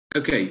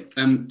Okay,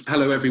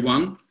 hello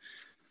everyone.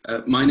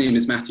 My name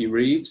is Matthew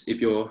Reeves. If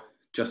you're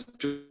just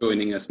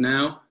joining us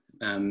now,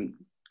 I'm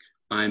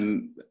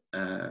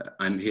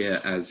here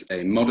as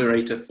a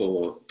moderator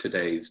for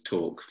today's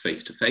talk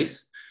Face to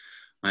Face.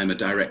 I'm a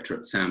director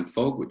at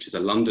Fogg, which is a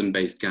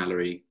London-based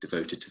gallery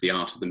devoted to the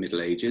art of the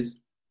Middle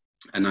Ages.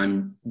 And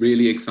I'm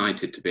really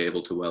excited to be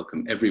able to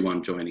welcome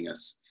everyone joining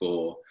us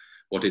for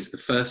what is the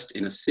first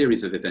in a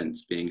series of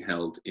events being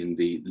held in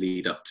the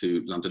lead up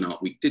to London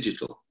Art Week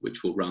Digital,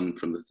 which will run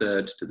from the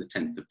 3rd to the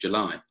 10th of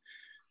July.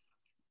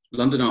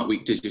 London Art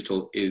Week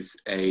Digital is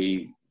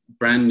a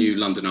brand new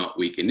London Art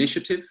Week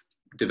initiative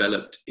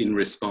developed in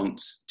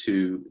response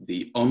to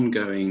the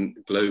ongoing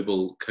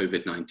global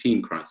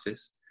COVID-19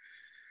 crisis.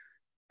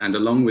 And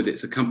along with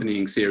its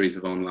accompanying series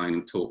of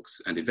online talks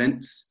and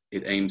events,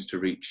 it aims to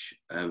reach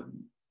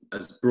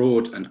as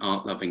broad an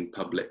art-loving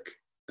public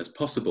as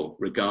possible,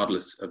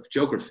 regardless of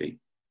geography,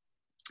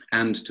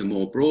 and to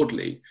more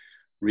broadly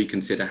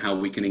reconsider how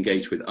we can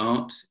engage with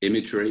art,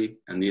 imagery,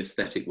 and the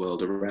aesthetic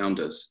world around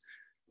us,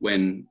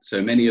 when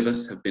so many of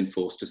us have been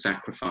forced to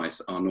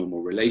sacrifice our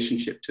normal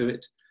relationship to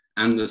it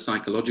and the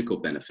psychological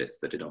benefits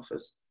that it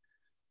offers.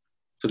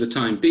 For the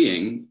time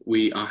being,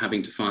 we are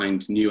having to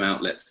find new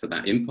outlets for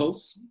that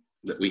impulse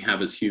that we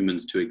have as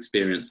humans to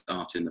experience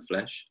art in the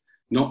flesh,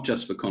 not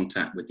just for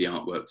contact with the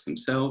artworks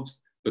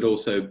themselves, but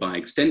also by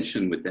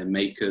extension with their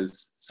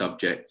makers,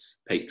 subjects,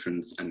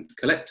 patrons, and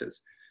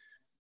collectors.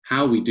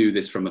 How we do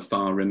this from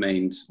afar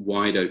remains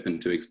wide open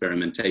to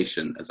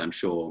experimentation, as I'm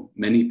sure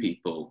many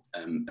people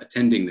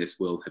attending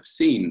this will have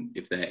seen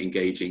if they're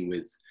engaging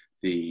with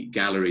the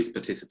galleries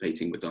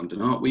participating with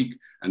London Art Week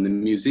and the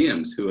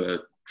museums who are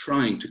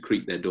trying to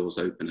creep their doors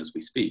open as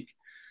we speak.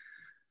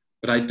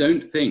 But I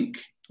don't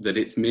think that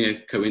it's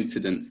mere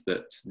coincidence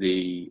that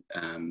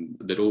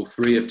that all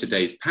three of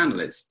today's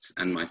panelists,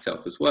 and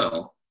myself as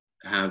well,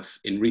 have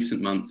in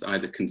recent months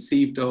either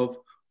conceived of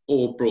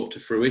or brought to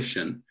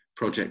fruition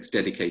projects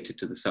dedicated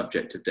to the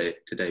subject of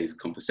today's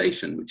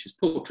conversation, which is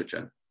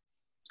portraiture.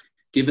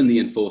 Given the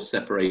enforced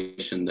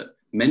separation that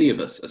many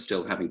of us are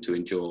still having to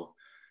endure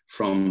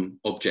from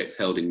objects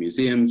held in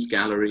museums,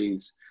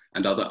 galleries,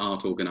 and other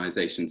art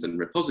organizations and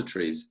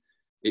repositories,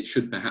 it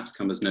should perhaps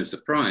come as no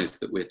surprise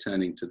that we're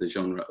turning to the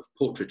genre of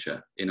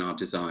portraiture in our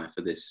desire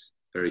for this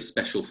very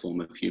special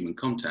form of human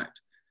contact.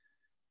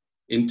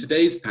 In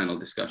today's panel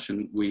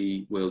discussion,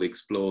 we will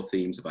explore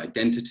themes of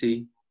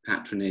identity,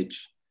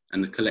 patronage,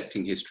 and the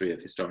collecting history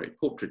of historic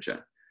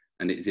portraiture.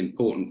 And it is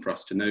important for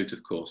us to note,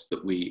 of course,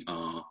 that we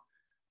are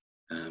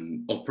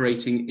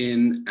operating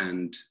in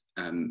and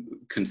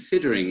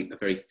considering a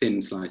very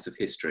thin slice of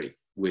history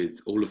with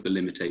all of the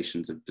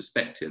limitations of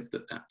perspective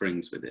that that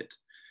brings with it.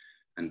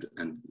 And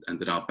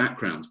that our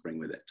backgrounds bring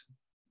with it.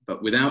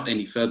 But without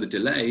any further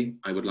delay,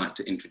 I would like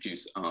to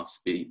introduce our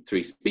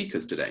three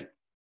speakers today.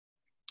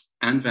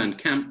 Anne van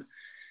Camp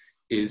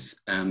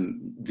is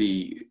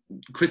the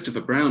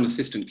Christopher Brown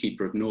Assistant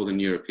Keeper of Northern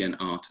European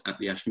Art at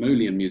the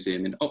Ashmolean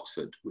Museum in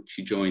Oxford, which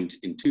she joined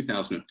in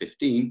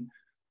 2015,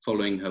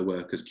 following her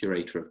work as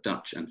curator of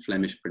Dutch and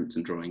Flemish prints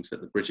and drawings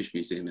at the British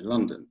Museum in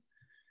London.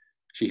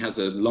 She has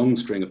a long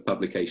string of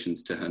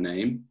publications to her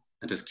name,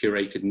 and has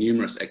curated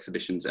numerous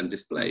exhibitions and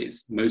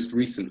displays, most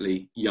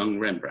recently Young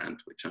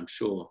Rembrandt, which I'm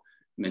sure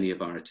many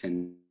of our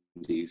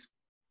attendees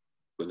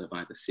will have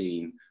either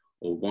seen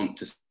or want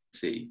to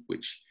see,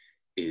 which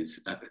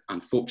is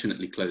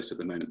unfortunately closed at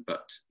the moment,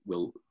 but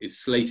is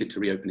slated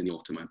to reopen in the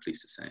autumn, I'm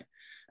pleased to say.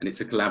 And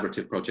it's a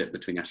collaborative project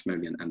between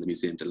Ashmolean and the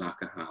Museum de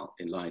l'Arcachal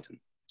in Leiden.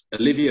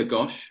 Olivia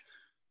Ghosh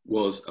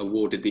was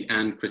awarded the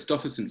Anne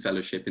Christopherson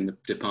Fellowship in the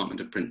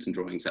Department of Prints and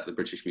Drawings at the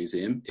British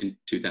Museum in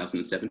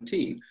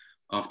 2017,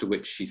 after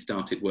which she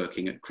started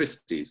working at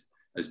Christie's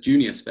as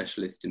junior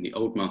specialist in the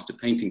Old Master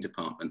Painting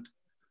Department.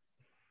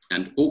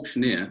 And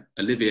auctioneer,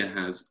 Olivia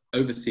has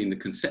overseen the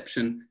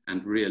conception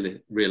and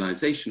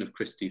realization of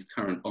Christie's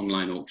current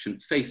online auction,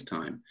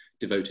 FaceTime,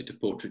 devoted to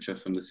portraiture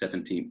from the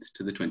 17th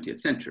to the 20th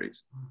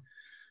centuries.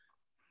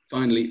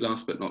 Finally,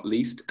 last but not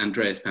least,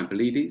 Andreas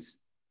Pampoulides.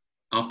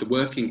 After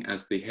working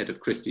as the head of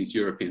Christie's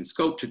European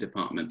Sculpture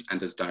Department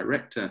and as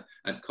director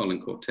at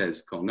Colin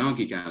Cortez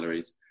Colnaghi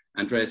Galleries,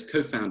 Andreas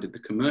co-founded the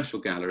commercial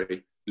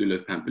gallery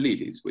Lullo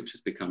Pampoulides, which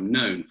has become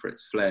known for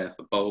its flair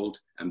for bold,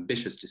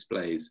 ambitious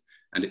displays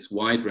and its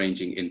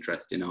wide-ranging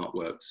interest in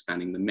artworks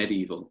spanning the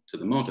medieval to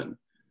the modern.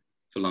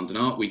 For London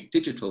Art Week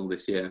Digital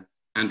this year,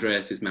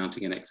 Andreas is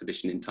mounting an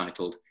exhibition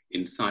entitled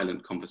In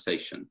Silent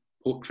Conversation,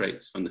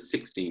 Portraits from the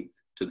 16th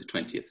to the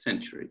 20th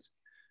Centuries.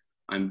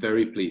 I'm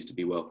very pleased to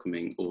be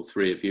welcoming all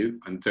three of you.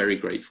 I'm very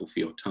grateful for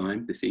your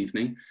time this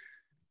evening.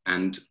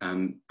 And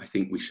I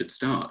think we should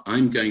start.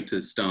 I'm going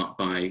to start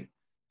by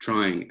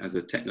trying, as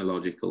a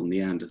technological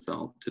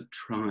Neanderthal, to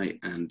try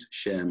and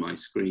share my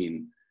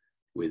screen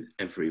with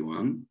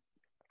everyone.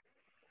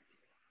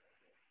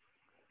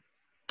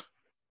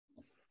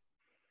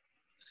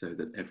 So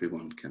that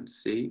everyone can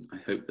see. I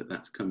hope that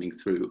that's coming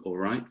through all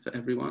right for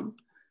everyone.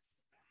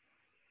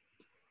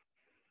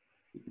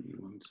 Give me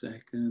 1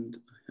 second,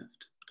 I have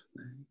to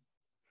play.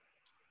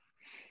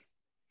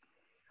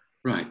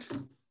 Right.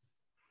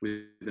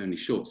 with only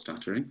short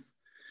stuttering.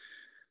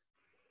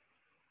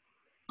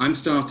 I'm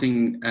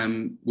starting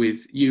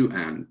with you,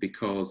 Anne,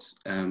 because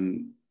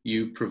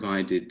you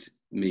provided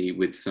me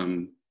with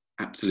some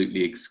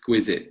absolutely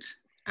exquisite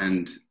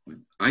and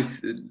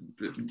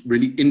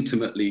really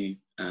intimately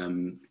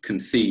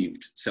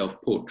conceived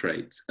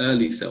self-portraits,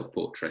 early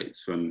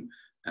self-portraits from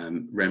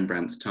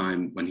Rembrandt's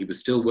time when he was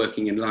still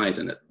working in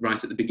Leiden,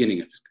 right at the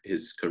beginning of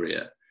his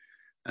career.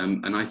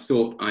 And I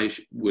thought I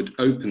would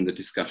open the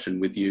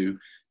discussion with you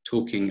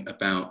talking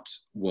about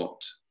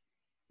what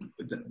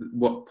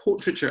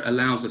portraiture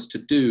allows us to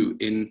do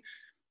in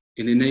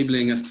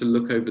enabling us to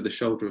look over the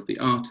shoulder of the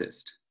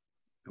artist.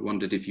 I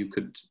wondered if you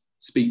could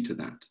speak to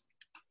that.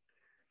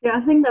 Yeah,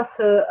 I think that's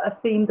a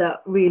theme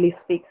that really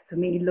speaks to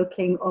me,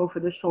 looking over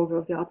the shoulder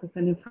of the artist.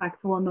 And in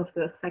fact, one of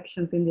the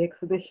sections in the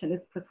exhibition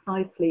is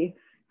precisely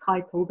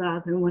titled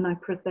that. And when I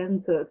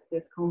presented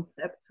this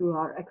concept to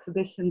our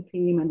exhibition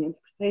team and the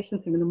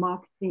interpretation team and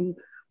the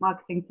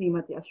marketing team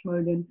at the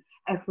Ashmolean,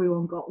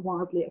 everyone got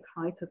wildly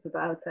excited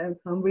about it. And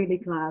so I'm really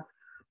glad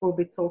we'll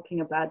be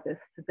talking about this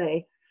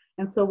today.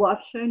 And so what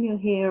I've shown you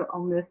here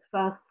on this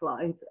first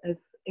slide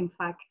is, in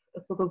fact,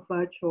 a sort of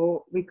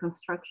virtual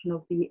reconstruction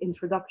of the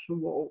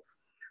introduction wall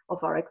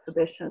of our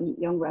exhibition,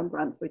 Young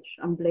Rembrandt, which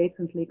I'm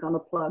blatantly going to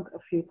plug a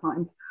few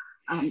times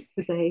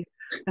today.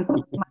 And so,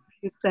 like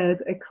you said,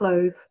 it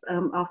closed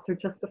after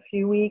just a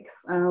few weeks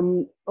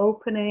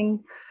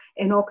opening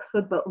in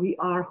Oxford, but we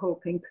are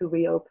hoping to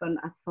reopen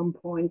at some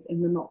point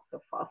in the not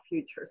so far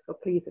future. So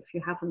please, if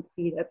you haven't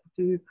seen it,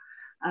 do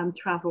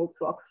travel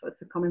to Oxford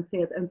to come and see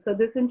it. And so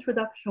this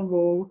introduction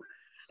wall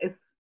is,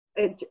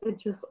 it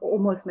just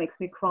almost makes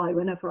me cry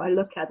whenever I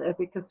look at it,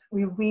 because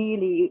we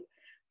really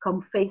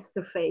come face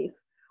to face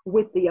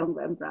with the young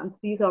Rembrandts.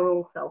 These are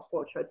all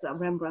self-portraits that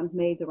Rembrandt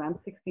made around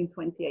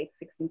 1628,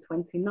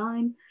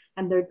 1629,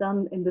 and they're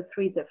done in the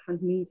three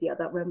different media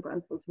that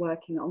Rembrandt was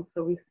working on.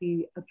 So we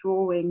see a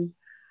drawing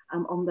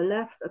on the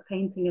left, a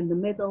painting in the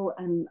middle,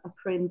 and a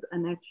print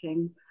and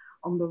etching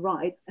on the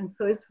right. And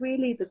so it's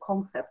really the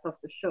concept of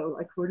the show,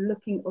 like we're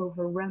looking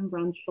over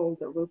Rembrandt's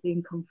shoulder, we're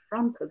being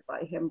confronted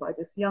by him, by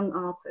this young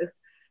artist,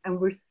 and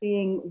we're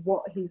seeing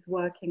what he's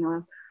working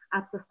on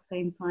at the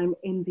same time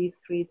in these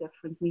three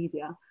different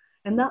media.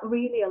 And that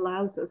really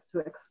allows us to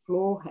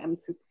explore him,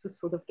 to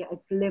sort of get a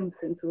glimpse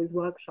into his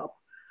workshop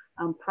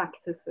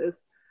practices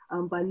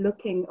by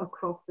looking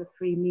across the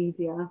three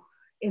media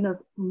in a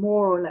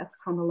more or less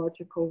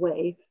chronological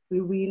way. We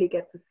really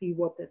get to see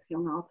what this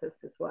young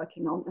artist is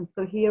working on. And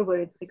so here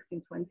we're in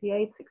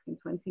 1628,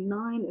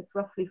 1629, it's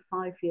roughly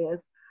 5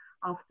 years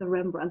after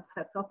Rembrandt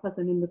set up as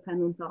an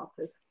independent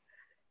artist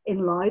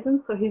in Leiden.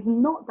 So he's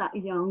not that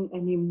young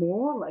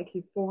anymore, like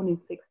he's born in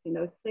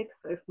 1606.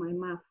 So if my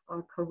maths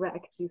are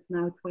correct, he's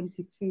now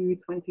 22,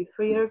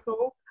 23 years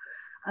old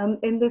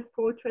in this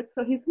portrait.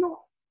 So he's not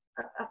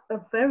a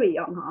very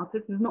young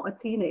artist, he's not a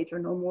teenager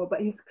no more,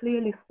 but he's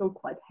clearly still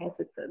quite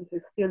hesitant.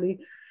 He's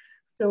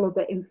still a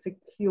bit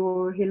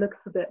insecure. He looks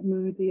a bit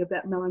moody, a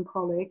bit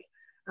melancholic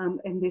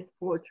in these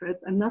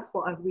portraits. And that's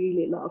what I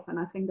really love. And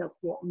I think that's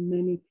what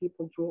many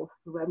people draw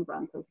to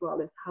Rembrandt as well,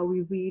 is how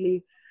we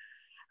really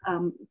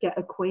get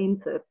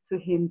acquainted to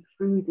him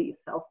through these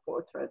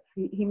self-portraits.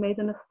 He made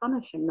an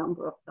astonishing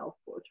number of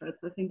self-portraits,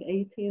 I think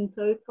 80 in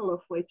total,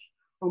 of which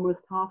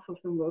almost half of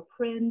them were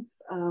prints,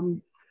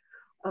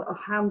 a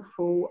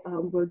handful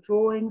were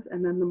drawings,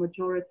 and then the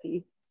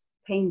majority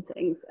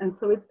paintings. And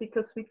so it's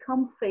because we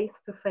come face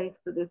to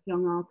face to this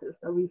young artist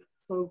that we've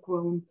so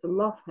grown to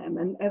love him.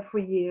 And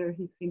every year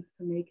he seems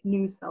to make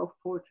new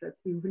self-portraits.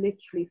 We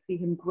literally see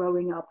him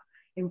growing up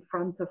in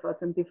front of us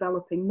and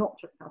developing not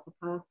just as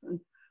a person,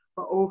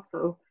 but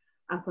also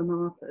as an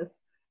artist.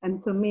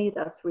 And to me,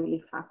 that's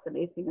really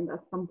fascinating. And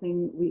that's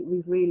something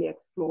we've really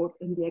explored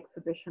in the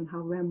exhibition, how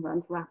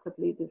Rembrandt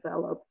rapidly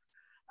developed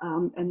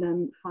and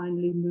then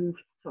finally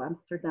moved to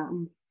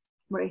Amsterdam,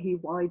 where he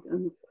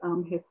widens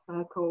his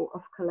circle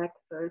of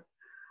collectors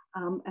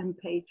and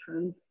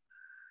patrons.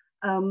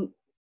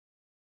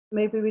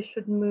 Maybe we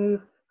should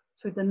move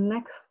to the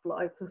next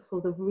slide to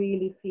sort of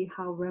really see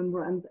how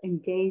Rembrandt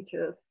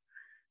engages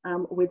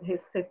with his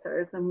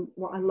sitters. And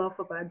what I love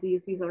about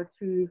these are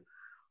two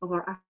of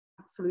our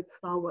absolute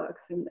star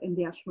works in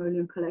the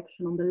Ashmolean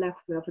collection. On the left,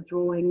 we have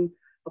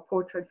a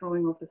portrait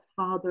drawing of his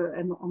father,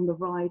 and on the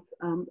right,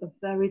 a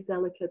very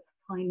delicate,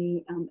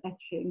 tiny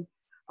etching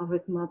of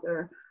his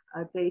mother,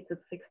 dated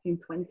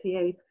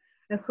 1628.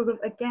 And sort of,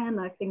 again,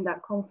 I think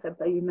that concept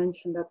that you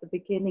mentioned at the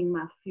beginning,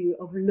 Matthew,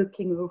 of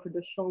looking over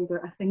the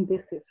shoulder, I think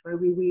this is where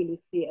we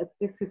really see it.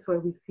 This is where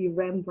we see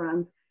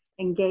Rembrandt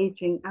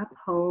engaging at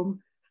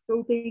home,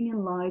 still being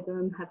in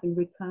Leiden, having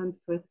returned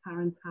to his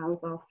parents'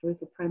 house after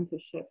his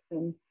apprenticeships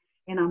in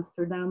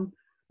Amsterdam,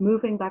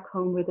 moving back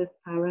home with his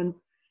parents,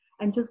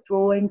 and just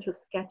drawing,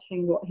 just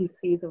sketching what he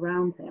sees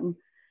around him.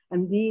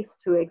 And these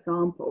two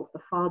examples, the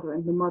father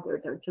and the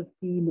mother, they're just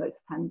the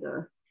most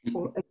tender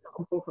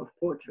examples of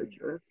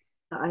portraiture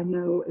that I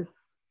know. Is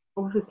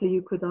obviously,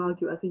 you could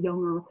argue as a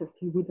young artist,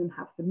 he wouldn't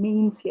have the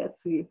means yet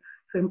to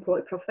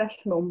employ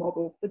professional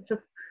models, but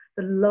just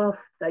the love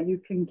that you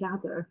can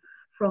gather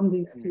from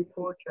these two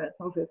portraits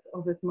of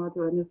his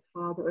mother and his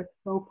father. It's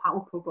so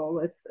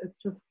palpable. It's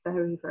just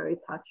very, very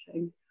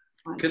touching.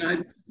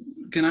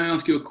 Can I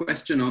ask you a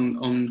question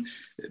on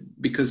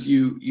because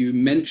you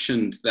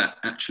mentioned that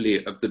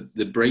actually of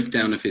the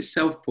breakdown of his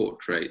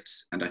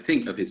self-portraits, and I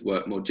think of his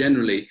work more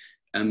generally,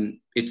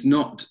 it's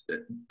not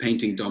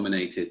painting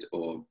dominated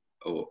or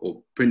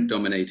print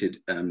dominated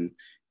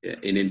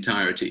in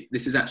entirety.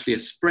 This is actually a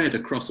spread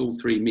across all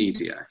three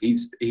media.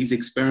 He's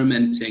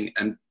experimenting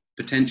and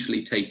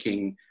potentially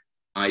taking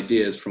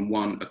ideas from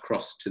one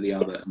across to the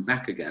other and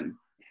back again.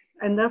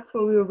 And that's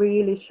what we were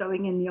really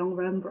showing in young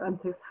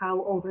Rembrandt, is how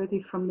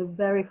already from the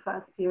very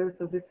first years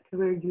of his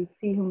career, you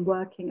see him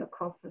working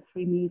across the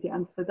three media.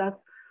 And so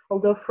that's,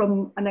 although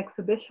from an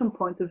exhibition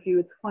point of view,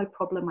 it's quite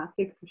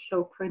problematic to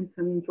show prints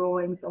and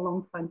drawings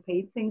alongside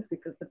paintings,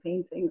 because the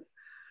paintings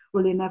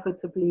will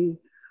inevitably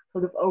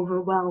sort of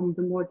overwhelm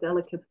the more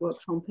delicate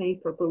works on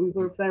paper. But we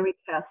were very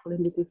careful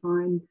in the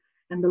design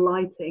and the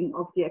lighting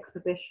of the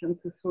exhibition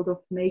to sort of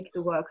make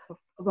the works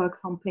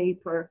on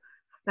paper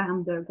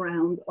stand their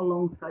ground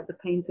alongside the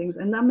paintings.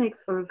 And that makes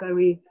for a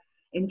very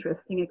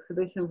interesting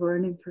exhibition, for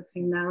an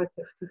interesting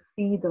narrative, to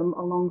see them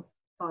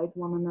alongside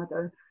one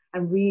another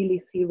and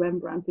really see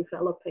Rembrandt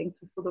developing,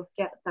 to sort of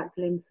get that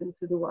glimpse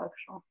into the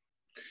workshop.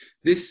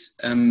 These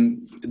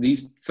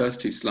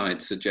first two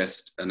slides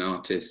suggest an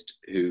artist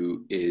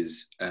who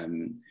is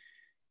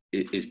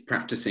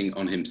practicing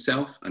on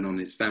himself and on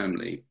his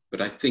family, but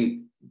I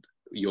think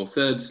your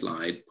third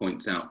slide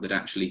points out that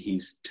actually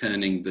he's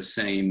turning the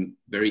same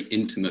very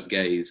intimate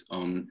gaze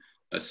on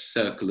a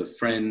circle of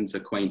friends,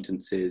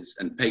 acquaintances,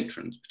 and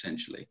patrons,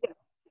 potentially. Yeah.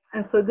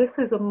 And so this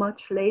is a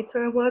much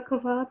later work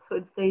of art, so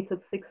it's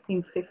dated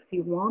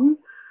 1651.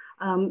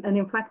 And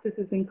in fact, this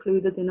is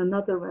included in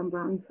another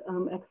Rembrandt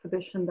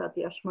exhibition that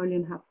the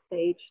Ashmolean has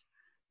staged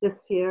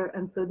this year.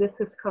 And so this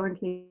is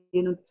currently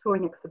in a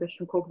touring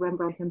exhibition called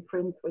Rembrandt in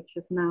Print, which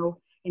is now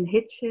in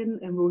Hitchin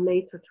and will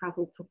later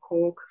travel to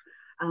Cork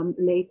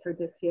later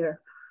this year.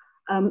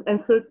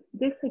 And so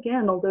this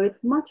again, although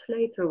it's much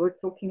later, we're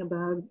talking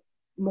about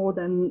more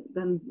than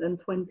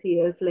 20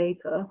 years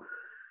later,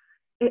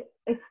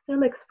 it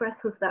still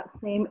expresses that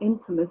same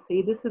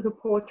intimacy. This is a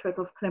portrait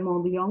of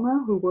Clément de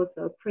Jonge, who was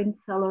a print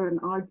seller and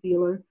art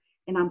dealer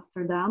in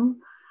Amsterdam.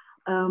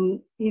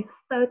 He's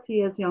 30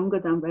 years younger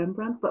than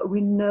Rembrandt, but we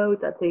know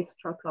that they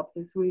struck up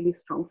this really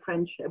strong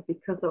friendship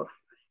because of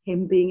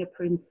him being a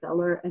print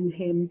seller and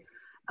him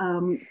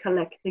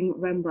collecting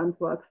Rembrandt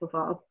works of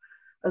art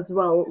as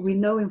well. We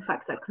know, in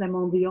fact, that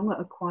Clément de Jonge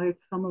acquired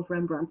some of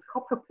Rembrandt's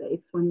copper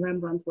plates when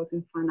Rembrandt was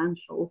in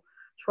financial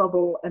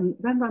trouble, and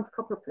Rembrandt's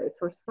copper plates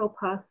were so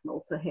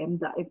personal to him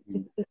that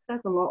it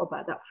says a lot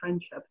about that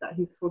friendship, that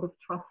he sort of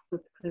trusted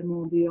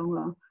Clément de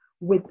Jonge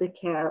with the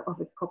care of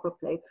his copper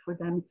plates for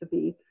them to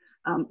be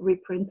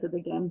reprinted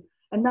again.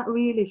 And that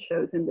really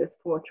shows in this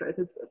portrait.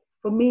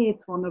 For me,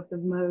 it's one of the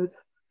most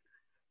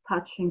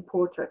touching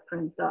portrait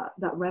prints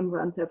that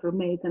Rembrandt ever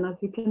made. And as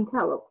you can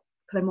tell,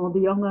 Clément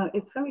de Jonge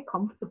is very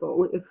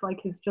comfortable. It's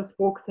like he's just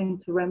walked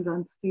into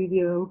Rembrandt's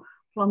studio,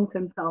 plunked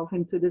himself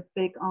into this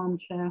big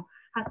armchair,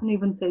 hasn't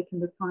even taken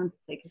the time to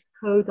take his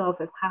coat off,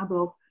 his hat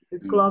off,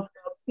 his gloves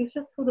off. He's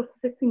just sort of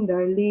sitting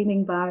there,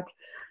 leaning back,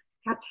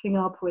 catching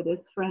up with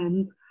his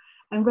friend.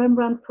 And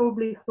Rembrandt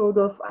probably sort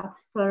of, as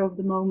spur of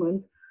the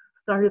moment,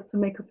 started to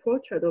make a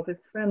portrait of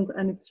his friend.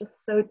 And it's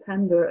just so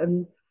tender,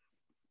 and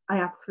I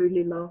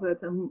absolutely love it.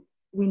 And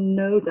we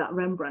know that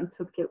Rembrandt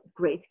took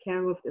great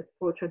care of this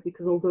portrait,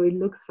 because although it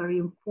looks very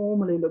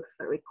informal, it looks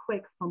very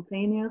quick,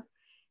 spontaneous.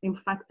 In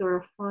fact, there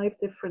are 5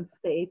 different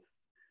states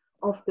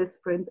of this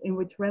print in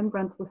which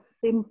Rembrandt was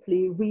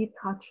simply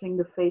retouching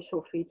the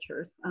facial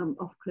features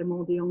of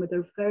Clément de Jonge.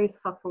 They're very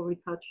subtle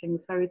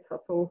retouchings, very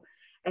subtle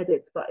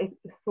edits, but it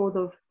sort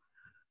of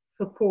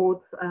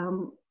supports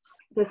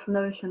this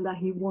notion that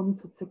he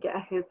wanted to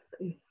get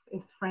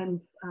his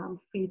friend's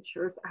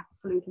features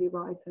absolutely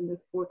right in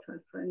this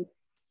portrait print.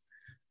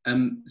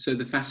 So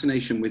the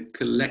fascination with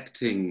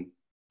collecting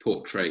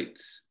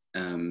portraits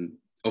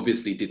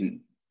obviously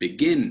didn't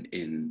begin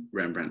in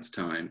Rembrandt's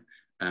time,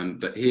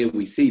 but here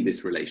we see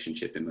this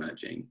relationship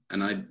emerging.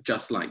 And I'd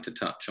just like to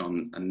touch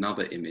on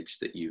another image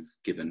that you've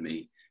given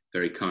me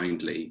very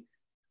kindly,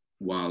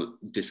 while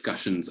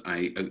discussions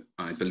I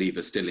believe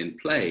are still in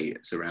play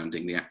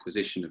surrounding the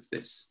acquisition of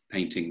this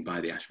painting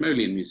by the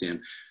Ashmolean Museum.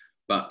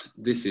 But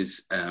this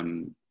is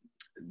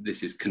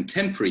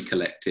contemporary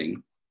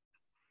collecting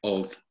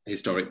of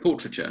historic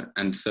portraiture.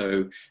 And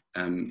so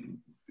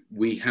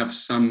we have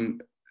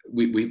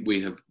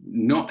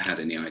not had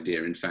any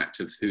idea, in fact,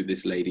 of who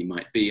this lady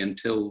might be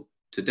until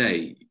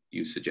today,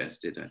 you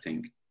suggested, I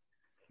think.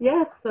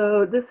 Yes,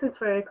 so this is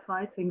very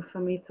exciting for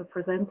me to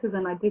present it,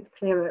 and I did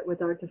clear it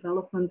with our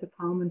development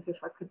department if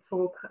I could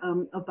talk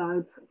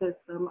about this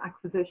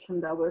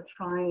acquisition that we're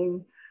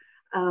trying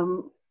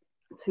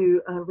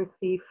to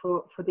receive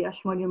for the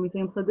Ashmolean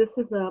Museum. So this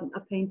is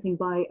a painting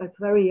by a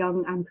very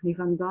young Anthony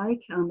van Dyck.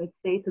 It's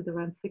dated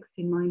around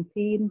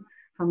 1619.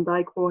 Van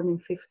Dyck born in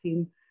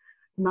 15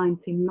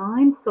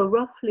 1999, so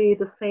roughly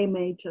the same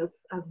age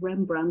as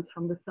Rembrandt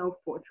from the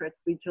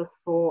self-portraits we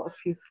just saw a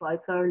few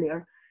slides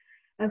earlier.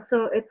 And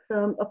so it's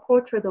a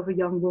portrait of a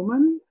young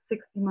woman,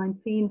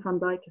 1619. Van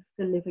Dyck is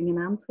still living in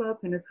Antwerp,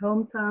 in his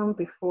hometown,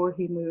 before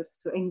he moves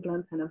to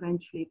England and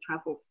eventually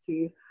travels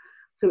to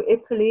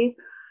Italy.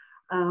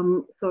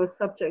 So a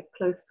subject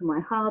close to my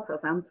heart,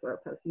 as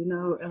Antwerp, as you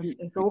know,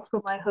 is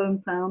also my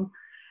hometown.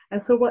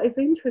 And so what is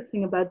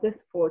interesting about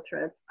this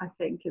portrait, I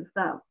think, is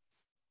that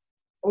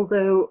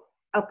although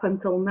up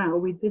until now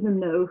we didn't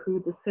know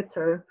who the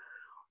sitter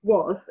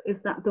was,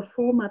 is that the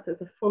format is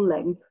a full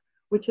length,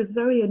 which is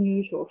very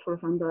unusual for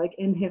Van Dyck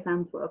in his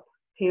Antwerp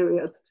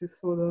period to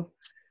sort of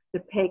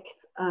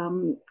depict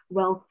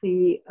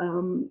wealthy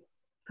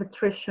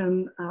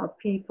patrician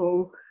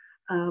people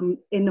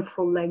in a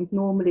full length.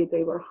 Normally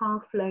they were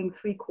half length,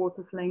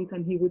 3/4 length,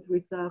 and he would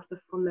reserve the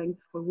full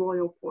length for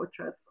royal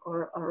portraits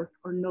or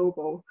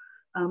noble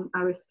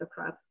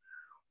aristocrat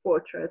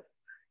portraits.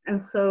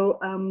 And so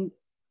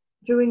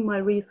during my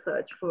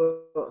research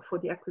for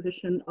the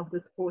acquisition of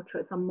this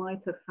portrait, I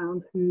might have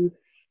found who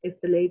is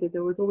the lady.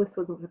 There was always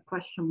sort of a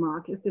question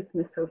mark, is this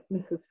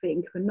Mrs.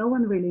 Fink? But no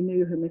one really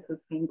knew who Mrs.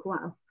 Fink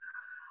was.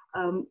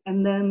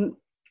 And then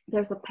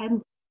there's a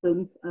pendant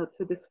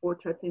to this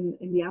portrait in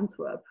the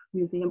Antwerp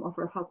Museum of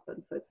her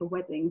husband. So it's a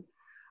wedding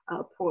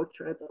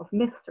portrait of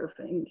Mr.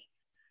 Fink.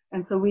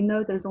 And so we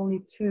know there's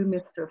only 2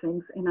 Mr.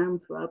 Finks in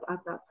Antwerp at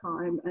that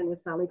time, and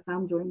it's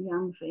Alexander and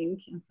Jan Fink.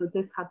 And so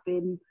this had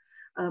been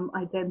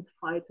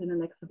identified in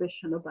an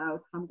exhibition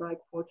about Van Dyck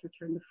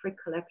portraiture in the Frick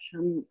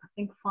collection, I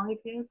think 5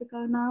 years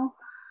ago now.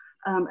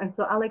 And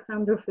so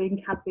Alexander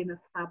Fink had been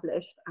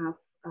established as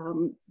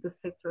the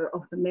sitter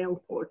of the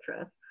male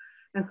portrait.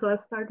 And so I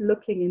started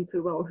looking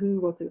into, well, who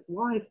was his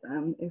wife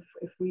then?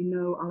 If we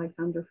know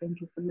Alexander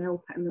Fink is the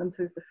male pendant,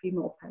 who's the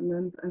female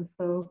pendant? And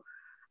so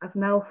I've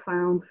now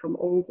found from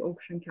old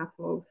auction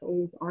catalogs,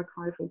 old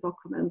archival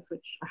documents,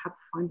 which I had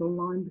to find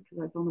online because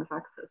I don't have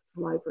access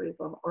to libraries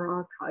or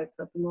archives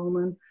at the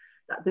moment,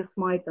 that this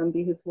might then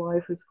be his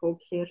wife, who's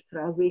called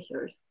Geertra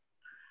Wiggers.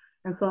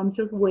 And so I'm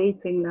just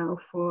waiting now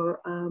for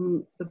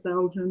the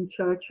Belgian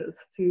churches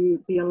to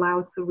be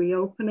allowed to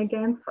reopen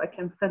again, so I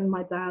can send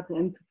my dad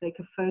in to take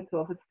a photo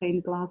of a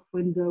stained glass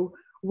window,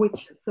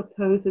 which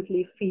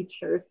supposedly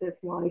features this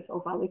wife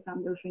of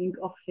Alexander Fink,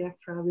 of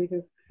Geertra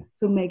Wiggers,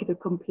 to make the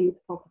complete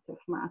positive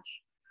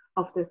match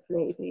of this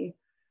lady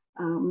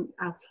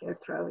as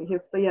Geertra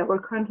Wiggers. But yeah, we're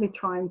currently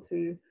trying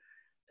to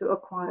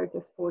acquire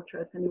this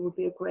portrait, and it would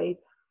be a great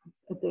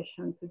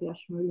addition to the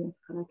Ashmoleans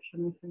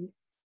collection, I think.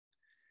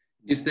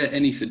 Is there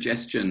any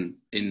suggestion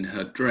in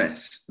her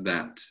dress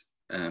that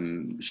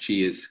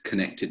she is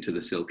connected to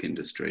the silk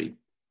industry?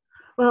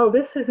 Well,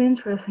 this is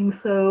interesting.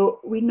 So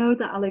we know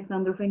that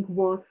Alexander Fink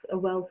was a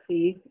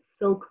wealthy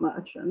silk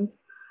merchant.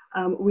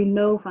 We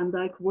know Van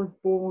Dyck was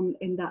born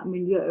in that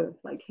milieu,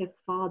 like his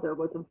father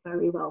was a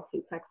very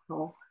wealthy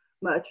textile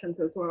merchant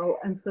as well.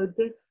 And so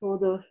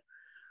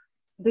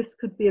this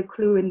could be a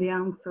clue in the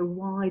answer.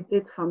 Why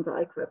did Van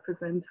Dyck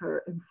represent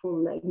her in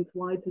full length?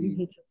 Why didn't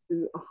he just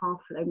do a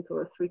half length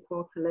or a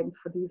 3/4 length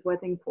for these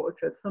wedding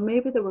portraits? So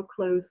maybe they were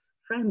close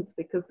friends,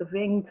 because the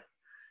Vinks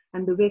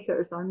and the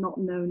Wiggers are not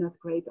known as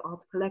great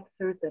art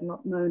collectors. They're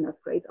not known as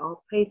great art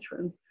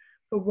patrons.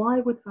 So why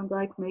would Van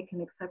Dyck make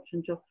an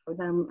exception just for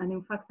them? And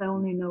in fact, I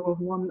only know of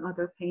one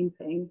other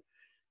painting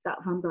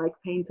that Van Dyck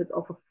painted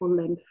of a full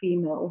length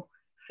female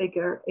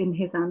figure in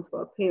his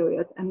Antwerp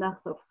period, and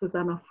that's of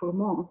Susanna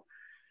Formant.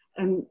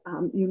 And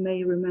you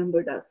may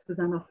remember that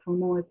Susanna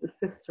Formant is the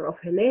sister of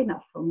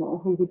Helena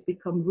Formant, who would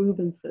become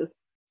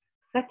Rubens's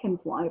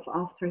second wife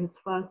after his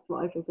first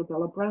wife,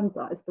 Isabella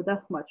Brandeis. But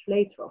that's much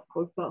later, of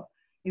course. But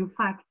in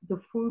fact, the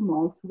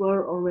Formants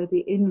were already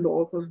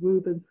in-laws of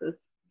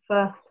Rubens's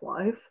first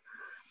wife,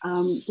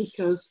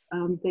 because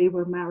they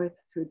were married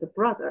to the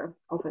brother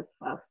of his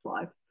first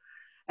wife.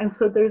 And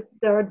so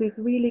there are these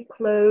really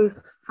close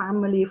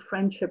family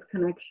friendship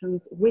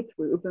connections with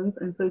Rubens.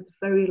 And so it's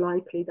very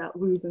likely that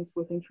Rubens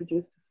was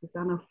introduced to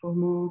Susanna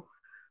Formant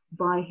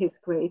by his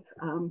great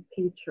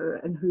teacher,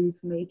 and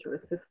whose major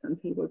assistant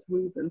he was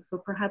Rubens. So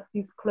perhaps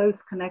these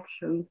close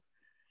connections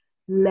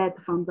led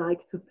Van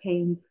Dyck to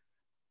paint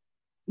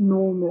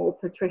normal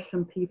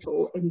patrician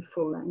people in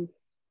full length.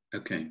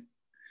 Okay.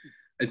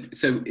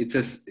 So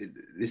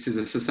this is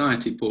a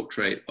society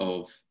portrait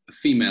of a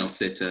female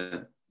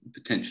sitter,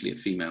 potentially a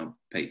female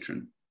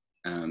patron.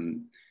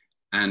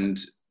 And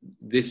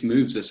this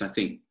moves us, I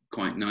think,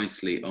 quite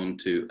nicely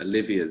onto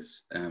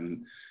Olivia's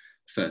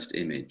first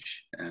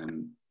image,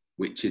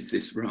 which is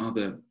this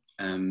rather,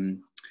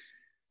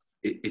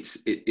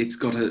 it's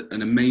got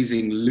an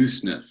amazing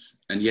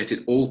looseness, and yet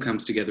it all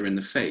comes together in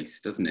the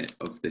face, doesn't it,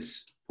 of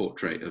this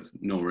portrait of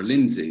Nora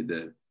Lindsay,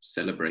 the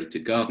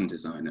celebrated garden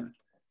designer.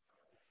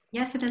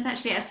 Yeah, so there's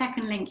actually a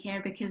second link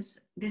here, because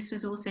this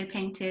was also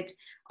painted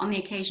on the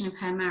occasion of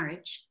her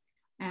marriage.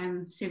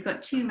 So we've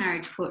got 2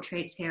 marriage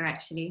portraits here,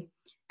 actually.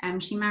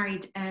 She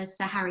married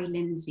Sir Harry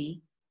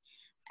Lindsay.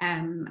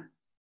 And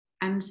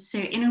so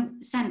in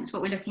a sense,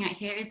 what we're looking at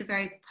here is a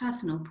very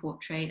personal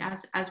portrait.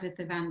 As with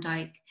the Van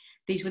Dyck,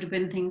 these would have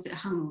been things that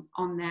hung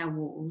on their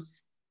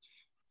walls.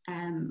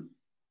 And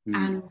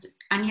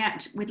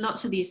yet, with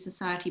lots of these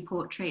society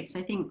portraits,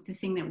 I think the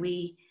thing that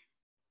we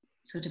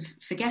sort of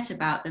forget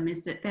about them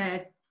is that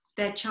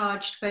they're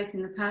charged both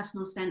in the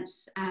personal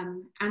sense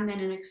and then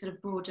in a sort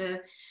of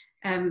broader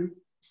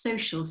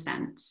social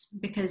sense,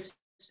 because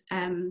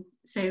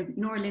so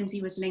Nora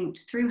Lindsay was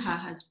linked through her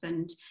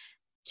husband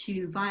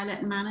to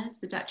Violet Manners,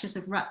 the Duchess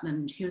of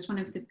Rutland, who was one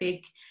of the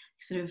big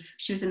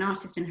she was an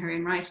artist in her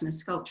own right and a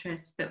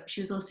sculptress, but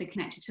she was also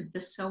connected to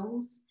the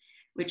Souls,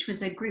 which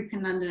was a group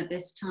in London at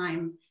this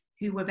time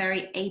who were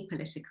very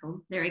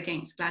apolitical. They're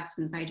against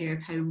Gladstone's idea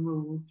of home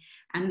rule,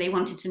 and they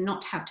wanted to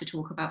not have to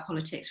talk about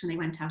politics when they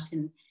went out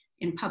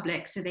in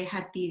public. So they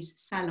had these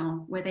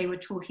salons where they were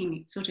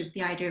talking sort of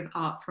the idea of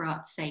art for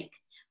art's sake.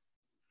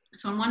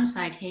 So on one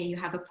side here, you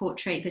have a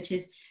portrait that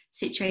is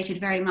situated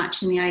very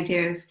much in the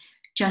idea of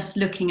just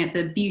looking at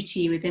the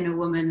beauty within a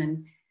woman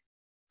and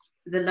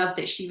the love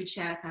that she would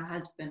share with her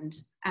husband.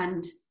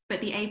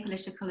 But the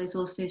apolitical is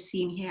also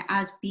seen here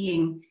as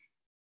being,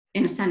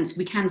 in a sense,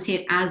 we can see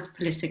it as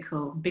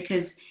political,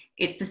 because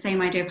it's the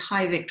same idea of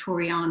high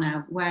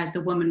Victoriana, where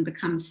the woman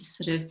becomes a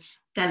sort of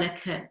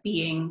delicate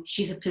being.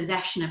 She's a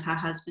possession of her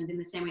husband in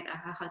the same way that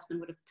her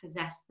husband would have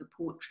possessed the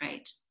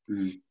portrait.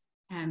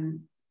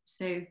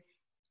 So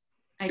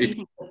I do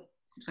think that,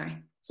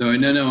 sorry. So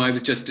no, I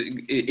was just,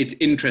 it's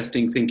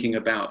interesting thinking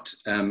about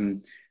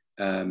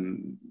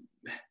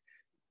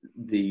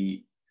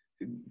the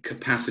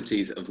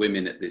capacities of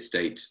women at this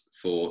date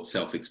for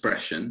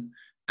self-expression,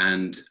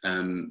 and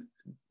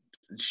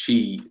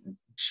she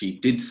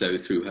did so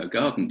through her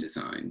garden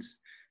designs.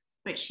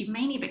 But she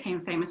mainly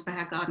became famous for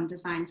her garden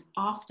designs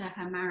after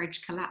her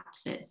marriage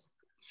collapses.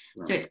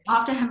 Right. So it's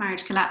after her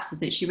marriage collapses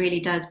that she really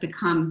does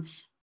become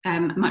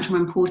much more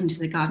important to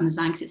the garden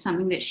design, because it's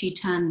something that she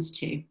turns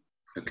to.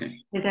 Okay.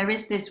 So there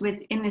is this,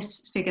 in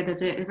this figure,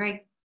 there's a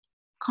very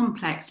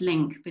complex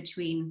link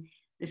between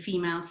the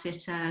female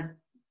sitter,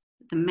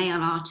 the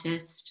male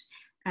artist,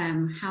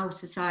 how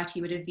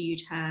society would have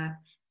viewed her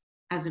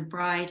as a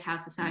bride, how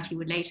society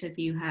would later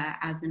view her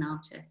as an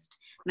artist.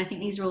 And I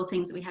think these are all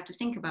things that we have to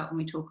think about when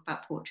we talk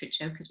about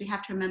portraiture, because we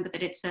have to remember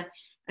that it's a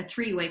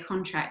three-way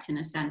contract, in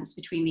a sense,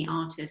 between the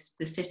artist,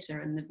 the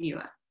sitter, and the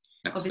viewer.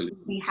 Absolutely.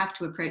 Obviously, we have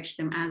to approach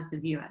them as the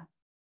viewer.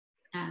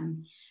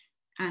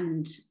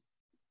 And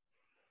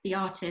the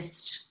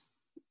artist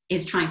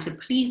is trying to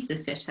please the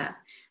sitter,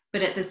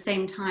 but at the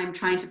same time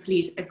trying to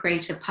please a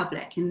greater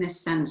public. In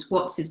this sense,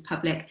 what's his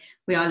public?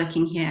 We are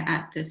looking here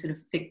at the sort of,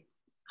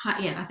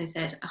 as I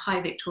said, a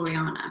high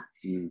Victoriana.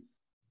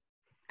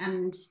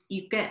 And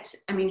you get,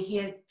 I mean,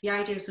 here, the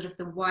idea of sort of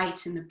the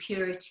white and the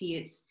purity,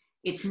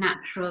 it's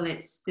natural,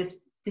 it's this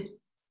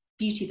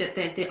beauty that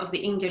of the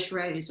English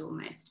rose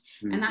almost.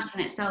 And that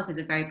in itself is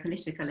a very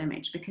political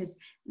image, because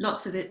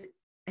lots of it,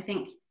 I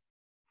think,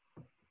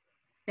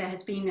 there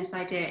has been this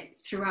idea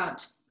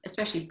throughout,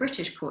 especially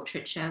British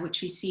portraiture,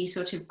 which we see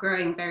sort of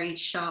growing very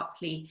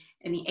sharply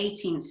in the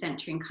 18th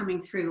century and coming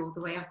through all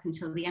the way up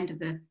until the end of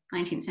the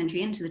 19th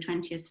century into the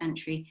 20th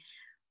century,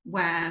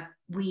 where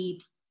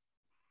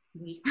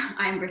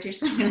I'm British,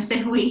 so I'm going to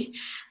say we,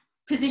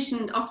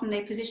 often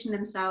they position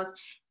themselves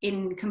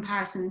in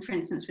comparison, for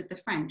instance, with the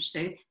French.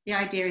 So the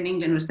idea in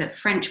England was that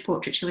French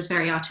portraiture was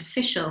very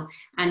artificial,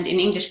 and in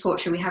English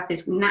portraiture we have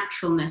this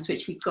naturalness,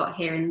 which we've got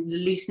here in the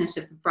looseness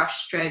of the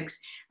brush strokes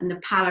and the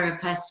pallor of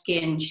her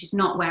skin. She's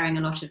not wearing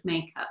a lot of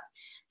makeup.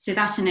 So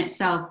that in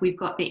itself, we've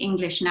got the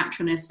English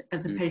naturalness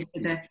as opposed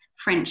to the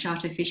French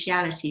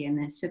artificiality in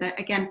this. So that,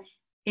 again,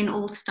 in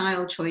all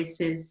style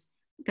choices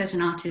that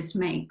an artist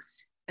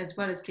makes, as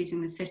well as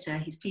pleasing the sitter,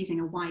 he's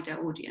pleasing a wider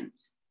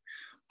audience.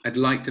 I'd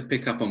like to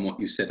pick up on what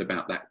you said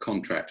about that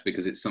contract,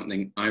 because it's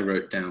something I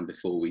wrote down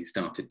before we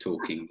started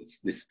talking. It's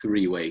this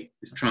three-way,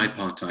 this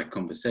tripartite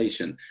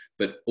conversation,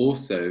 but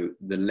also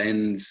the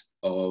lens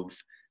of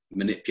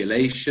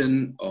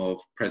manipulation,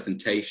 of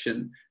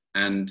presentation,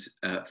 and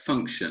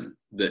function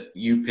that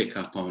you pick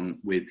up on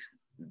with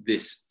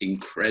this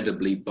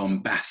incredibly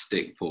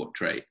bombastic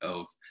portrait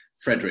of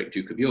Frederick,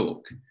 Duke of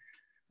York.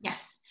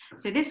 Yes.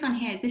 So this one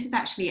here this is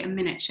actually a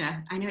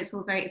miniature. I know it's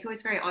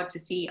always very odd to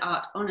see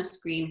art on a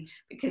screen,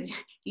 because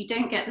you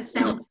don't get the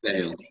sense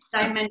of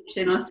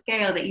dimension or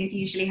scale that you'd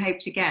usually hope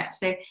to get.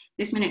 So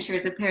this miniature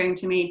is appearing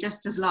to me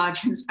just as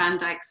large as Van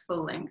Dyck's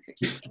full length,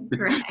 which is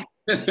incorrect.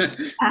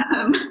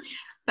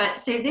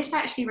 But so this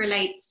actually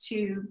relates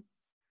to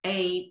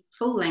a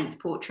full-length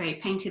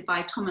portrait painted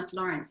by Thomas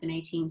Lawrence in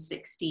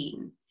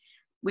 1816,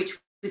 which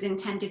was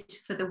intended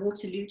for the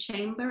Waterloo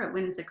Chamber at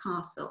Windsor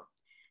Castle.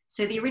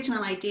 So the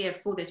original idea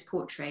for this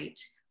portrait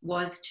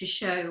was to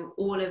show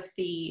all of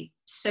the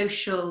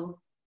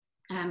social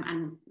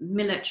and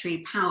military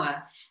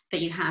power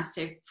that you have.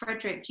 So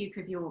Frederick, Duke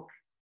of York,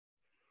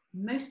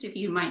 most of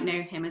you might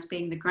know him as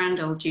being the grand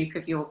old Duke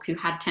of York who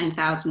had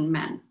 10,000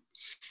 men.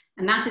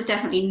 And that is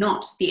definitely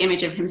not the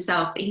image of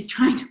himself that he's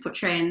trying to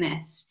portray in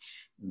this.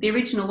 The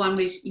original one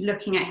was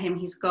looking at him,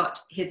 he's got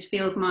his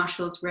field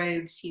marshal's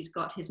robes, he's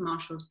got his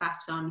marshal's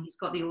baton, he's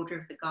got the Order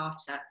of the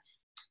Garter.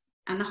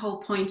 And the whole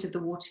point of the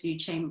Waterloo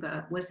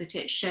Chamber was that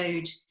it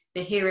showed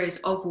the heroes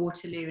of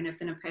Waterloo and of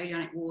the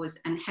Napoleonic Wars,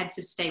 and heads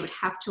of state would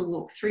have to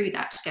walk through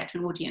that to get to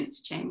an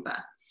audience chamber.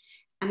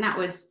 And that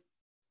was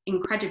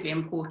incredibly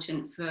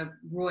important for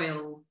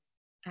royal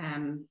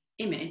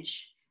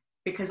image,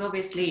 because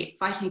obviously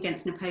fighting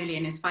against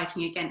Napoleon is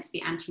fighting against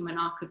the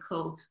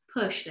anti-monarchical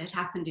push that had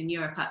happened in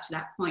Europe up to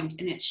that point,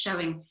 and it's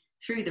showing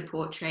through the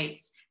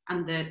portraits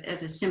and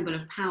as a symbol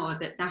of power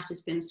that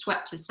has been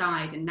swept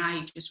aside, and now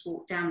you just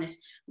walk down this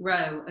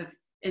row of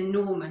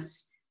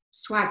enormous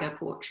swagger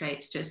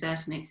portraits to a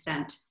certain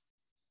extent.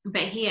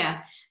 But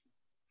here,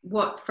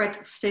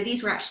 so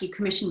these were actually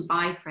commissioned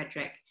by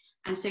Frederick,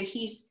 and so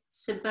he's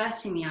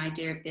subverting the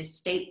idea of this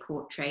state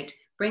portrait,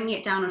 bringing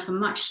it down onto a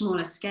much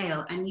smaller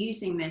scale and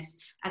using this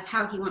as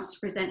how he wants to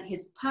present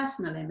his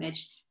personal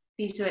image.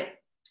 These are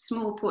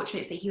small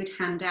portraits that he would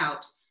hand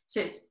out.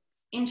 So it's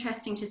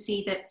interesting to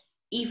see that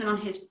even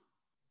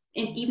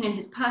in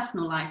his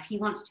personal life, he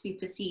wants to be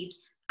perceived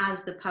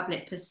as the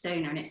public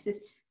persona. And it's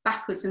this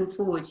backwards and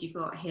forwards you've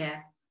got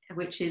here,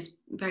 which is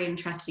very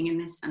interesting in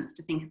this sense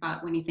to think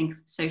about when you think of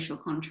social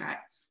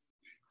contracts.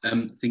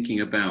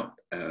 Thinking about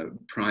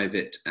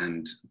private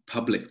and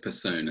public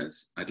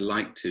personas, I'd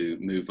like to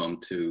move on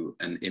to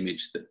an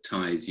image that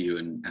ties you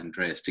and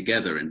Andreas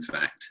together, in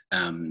fact.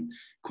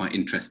 Quite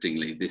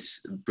interestingly, this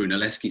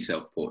Brunelleschi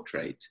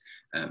self-portrait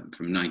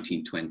from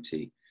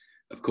 1920.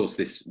 Of course,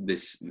 this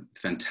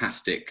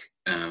fantastic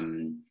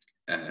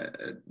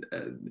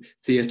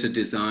theatre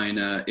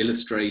designer,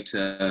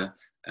 illustrator,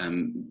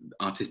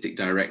 artistic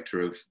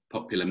director of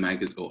popular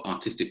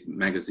artistic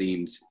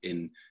magazines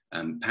in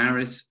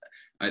Paris.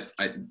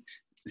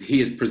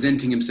 He is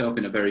presenting himself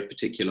in a very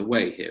particular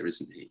way here,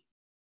 isn't he?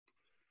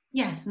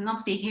 Yes, and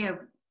obviously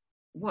here,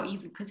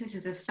 because this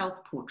is a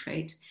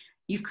self-portrait,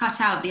 you've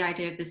cut out the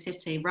idea of the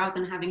city. Rather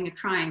than having a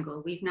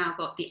triangle, we've now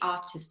got the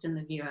artist and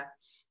the viewer.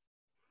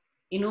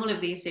 In all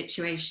of these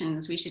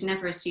situations, we should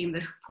never assume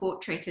that a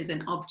portrait is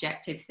an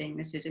objective thing.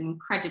 This is an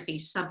incredibly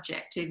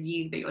subjective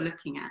view that you're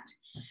looking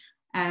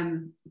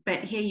at.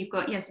 But here you've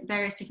got, yes,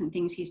 various different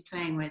things he's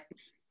playing with.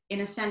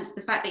 In a sense,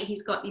 the fact that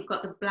you've got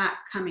the black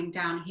coming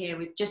down here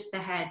with just the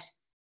head,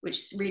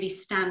 which really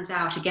stands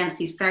out against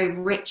these very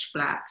rich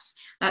blacks,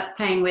 that's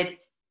playing with,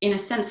 in a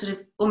sense, sort of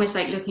almost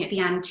like looking at the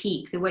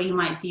antique, the way you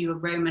might view a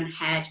Roman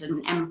head and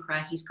an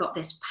emperor. He's got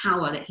this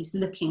power that he's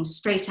looking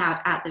straight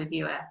out at the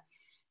viewer.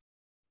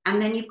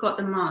 And then you've got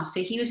the mask.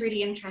 So he was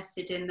really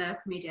interested in the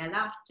Commedia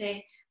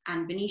dell'arte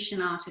and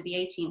Venetian art of the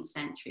 18th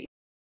century.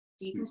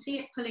 So you can see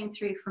it pulling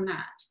through from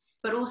that.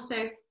 But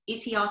also,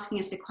 is he asking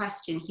us a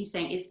question? He's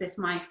saying, is this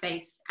my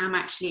face?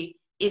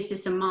 Is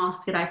this a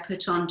mask that I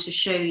put on to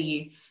show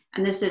you?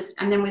 And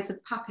then with the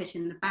puppet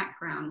in the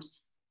background,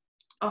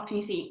 often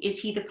you see, is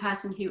he the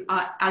person who,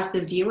 as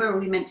the viewer, are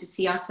we meant to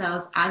see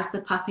ourselves as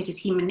the puppet? Is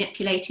he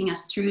manipulating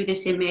us through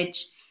this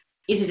image?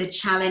 Is it a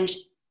challenge?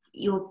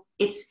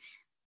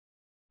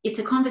 It's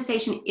a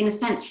conversation. In a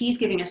sense, he's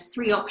giving us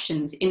three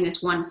options in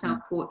this one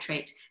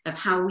self-portrait of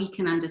how we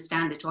can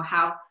understand it or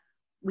how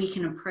we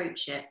can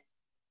approach it.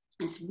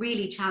 It's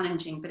really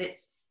challenging, but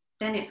it's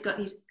got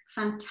these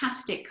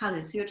fantastic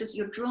colors. So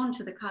you're drawn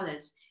to the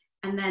colors,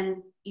 and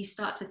then you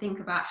start to think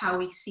about how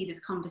we see this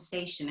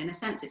conversation. In a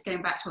sense, it's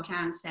going back to what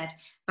Anne said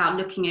about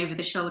looking over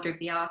the shoulder of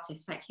the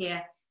artist. Like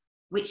here,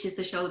 which is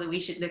the shoulder we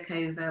should look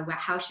over?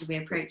 How should we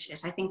approach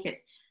it? I think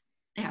it's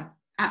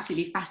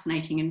absolutely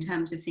fascinating in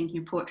terms of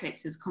thinking of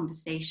portraits as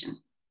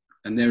conversation.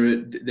 And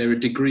there are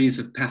degrees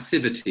of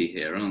passivity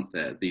here, aren't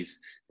there?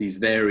 These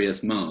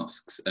various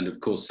masks, and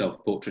of course,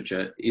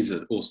 self-portraiture is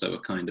also a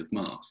kind of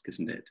mask,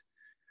 isn't it?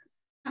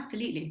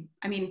 Absolutely.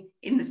 I mean,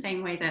 in the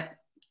same way that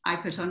I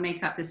put on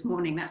makeup this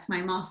morning, that's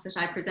my mask that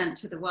I present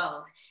to the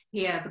world.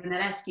 Here,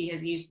 Brunelleschi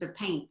has used the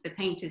paint. The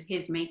paint is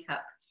his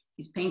makeup.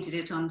 He's painted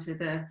it onto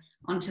the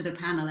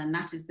panel, and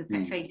that is the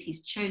face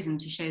he's chosen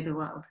to show the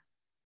world.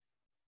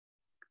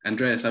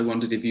 Andreas, I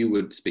wondered if you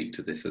would speak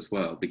to this as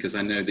well, because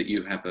I know that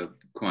you have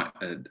quite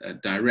a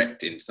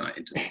direct insight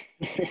into this.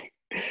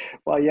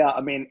 Well, yeah, I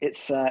mean,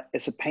 it's a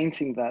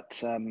painting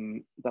that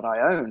I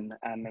own,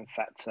 and in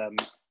fact,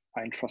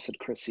 I entrusted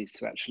Christie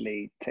to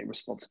actually take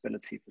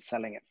responsibility for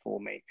selling it for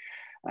me,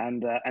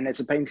 and it's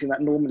a painting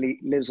that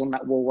normally lives on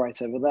that wall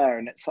right over there,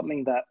 and it's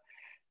something that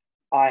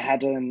I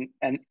had an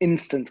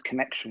instant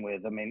connection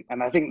with. I mean,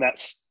 and I think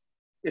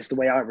it's the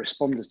way I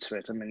responded to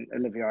it. I mean,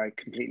 Olivia, I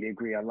completely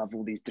agree. I love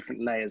all these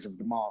different layers of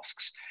the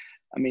masks.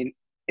 I mean,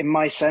 in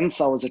my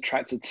sense, I was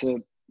attracted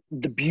to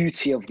the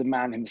beauty of the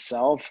man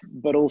himself,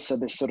 but also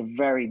this sort of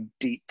very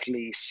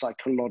deeply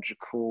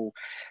psychological,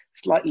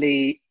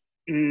 slightly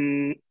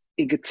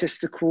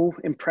egotistical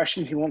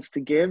impression he wants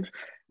to give.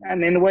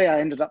 And in a way,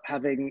 I ended up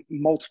having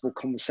multiple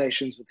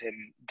conversations with him,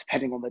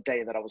 depending on the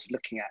day that I was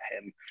looking at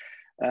him.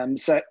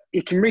 So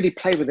you can really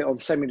play with it on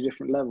so many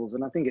different levels,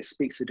 and I think it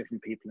speaks to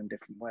different people in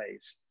different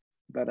ways.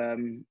 But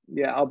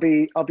yeah, I'll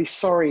be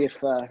sorry if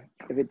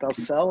it does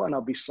sell, and I'll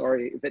be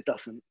sorry if it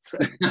doesn't. So.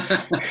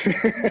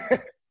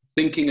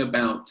 Thinking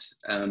about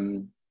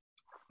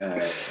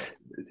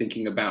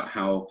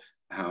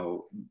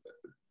how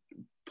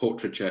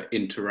portraiture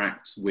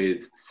interacts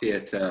with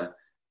theatre,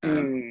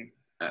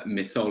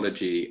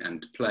 mythology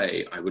and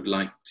play, I would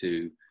like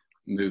to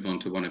move on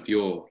to one of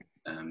your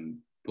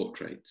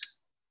portraits.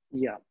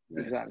 Yeah,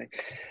 exactly.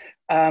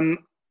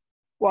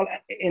 Well,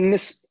 in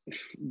this,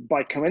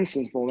 by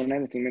coincidence more than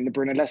anything, in the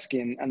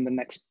Brunelleschi and the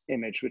next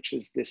image, which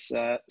is this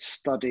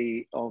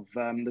study of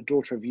the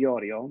daughter of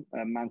Iorio,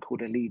 a man called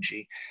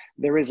Aligi,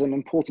 there is an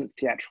important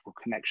theatrical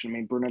connection. I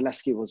mean,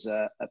 Brunelleschi was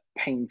a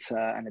painter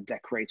and a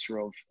decorator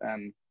of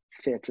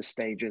theatre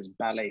stages,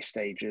 ballet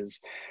stages,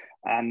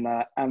 and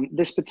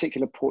this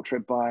particular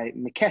portrait by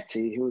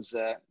Michetti, who was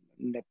a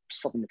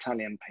southern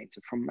Italian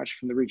painter actually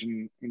from the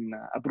region in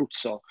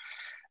Abruzzo.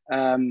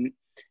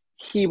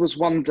 He was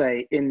one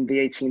day in the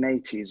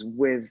 1880s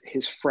with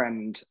his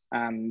friend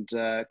and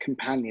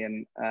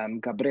companion,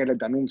 Gabriele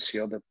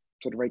D'Annunzio, the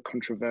sort of very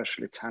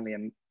controversial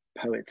Italian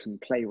poet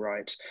and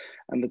playwright.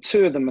 And the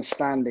two of them are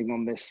standing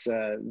on this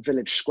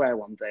village square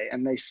one day,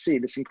 and they see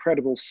this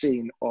incredible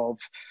scene of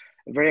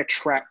a very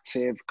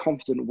attractive,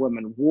 confident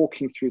woman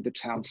walking through the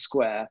town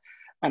square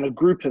and a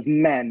group of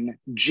men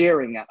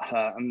jeering at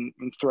her and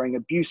throwing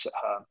abuse at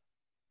her.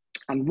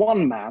 And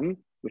one man,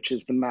 which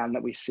is the man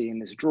that we see in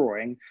this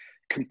drawing,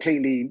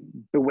 completely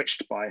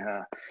bewitched by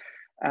her.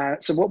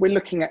 So what we're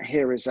looking at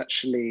here is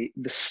actually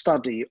the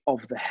study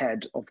of the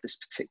head of this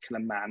particular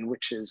man,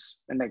 which is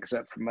an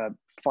excerpt from a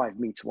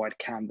 5-meter wide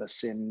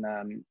canvas in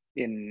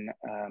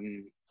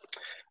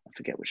I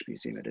forget which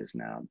museum it is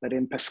now, but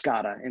in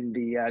Pescara, in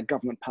the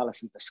government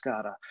palace in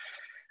Pescara.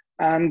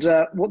 And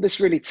what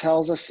this really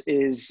tells us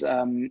is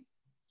a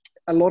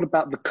lot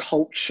about the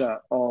culture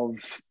of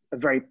a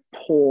very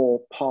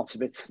poor part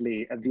of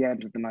Italy at the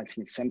end of the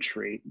 19th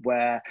century,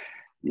 where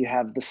you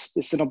have this,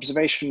 it's an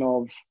observation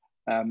of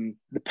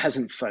the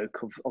peasant folk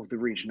of the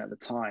region at the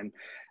time.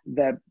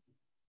 They're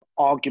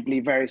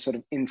arguably very sort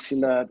of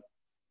insular,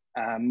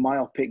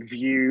 myopic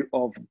view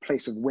of the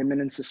place of women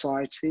in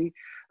society.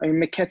 I mean,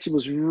 Michetti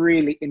was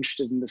really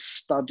interested in the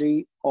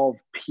study of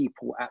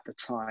people at the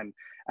time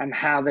and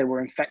how they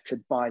were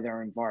infected by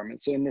their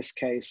environment. So in this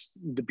case,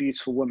 the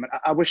beautiful woman.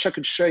 I wish I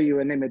could show you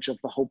an image of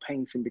the whole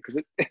painting because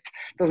it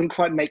doesn't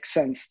quite make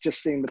sense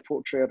just seeing the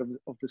portrait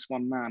of this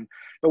one man.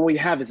 But what you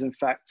have is in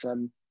fact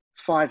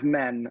 5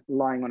 men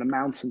lying on a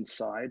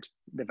mountainside.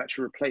 They've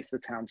actually replaced the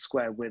town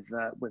square with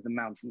a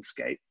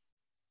mountainscape.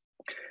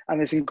 And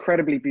this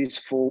incredibly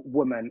beautiful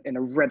woman in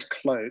a red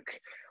cloak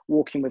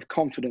walking with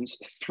confidence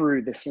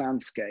through this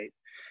landscape.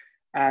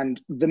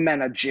 And the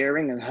men are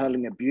jeering and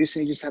hurling abuse.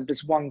 And you just have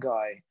this one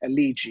guy,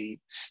 Aligi,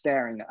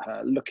 staring at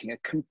her, looking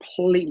at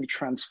completely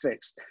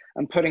transfixed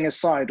and putting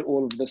aside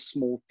all of the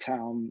small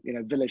town,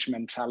 village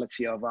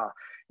mentality of,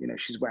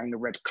 she's wearing a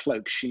red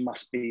cloak. She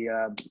must be,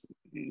 a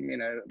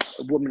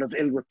woman of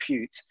ill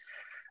repute.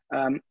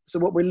 So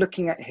what we're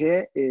looking at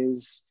here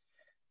is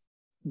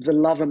the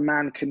love a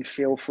man can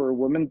feel for a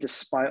woman,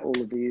 despite all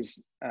of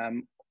these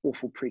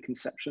awful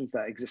preconceptions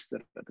that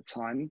existed at the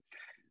time.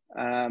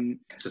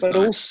 But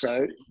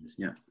also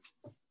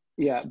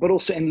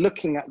in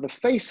looking at the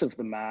face of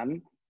the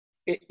man,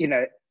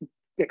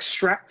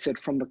 extracted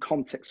from the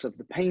context of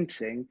the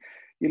painting,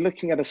 you're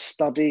looking at a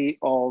study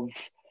of,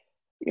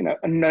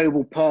 a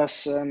noble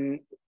person,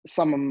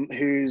 someone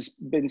who's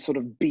been sort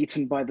of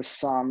beaten by the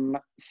sun,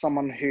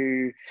 someone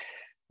who,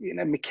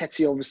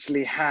 Michetti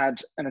obviously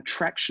had an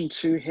attraction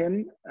to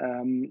him.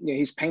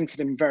 He's painted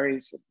him very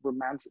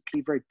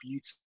romantically, very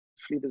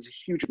beautifully. There's a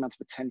huge amount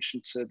of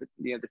attention to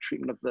the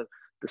treatment of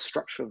the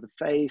structure of the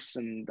face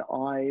and the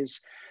eyes.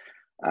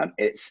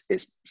 It's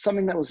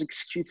something that was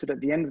executed at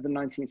the end of the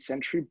 19th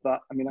century, but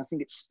I mean, I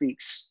think it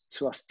speaks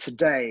to us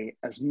today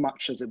as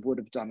much as it would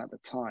have done at the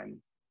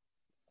time.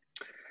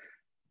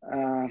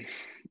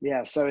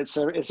 So it's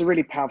a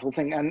really powerful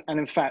thing. And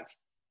in fact,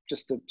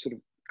 just to sort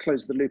of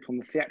close the loop on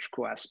the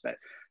theatrical aspect,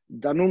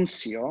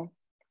 D'Annunzio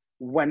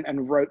went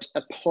and wrote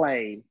a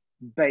play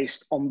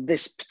based on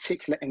this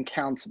particular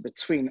encounter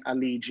between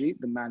Aligi,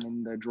 the man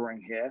in the drawing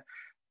here,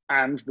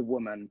 and the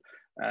woman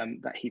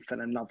that he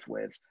fell in love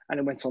with. And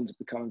it went on to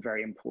become a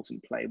very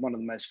important play, one of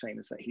the most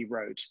famous that he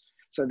wrote.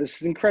 So this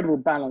is incredible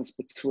balance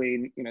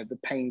between, the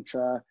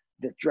painter,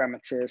 the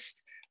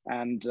dramatist,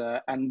 and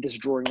this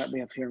drawing that we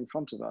have here in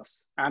front of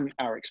us, and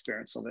our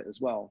experience of it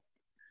as well.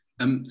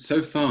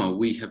 So far,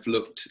 we have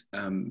looked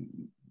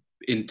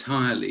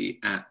entirely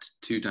at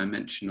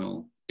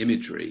two-dimensional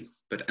imagery,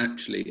 but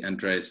actually,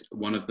 Andreas,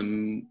 one of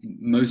the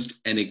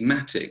most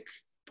enigmatic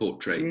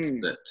portraits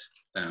that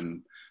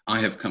I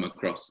have come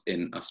across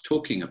in us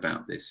talking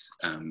about this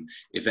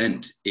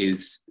event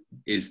is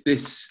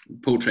this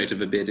portrait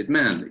of a bearded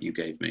man that you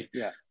gave me.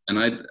 Yeah.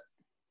 And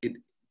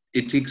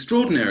it's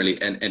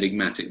extraordinarily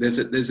enigmatic. There's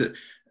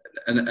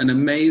an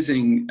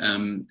amazing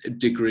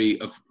degree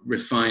of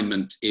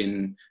refinement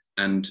in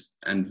and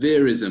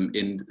verism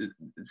in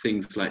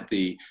things like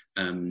the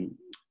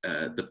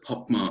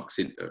pock marks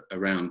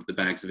around the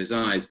bags of his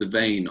eyes, the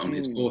vein on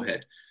his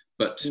forehead.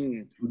 But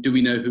do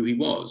we know who he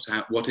was?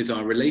 What is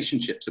our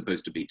relationship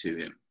supposed to be to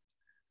him?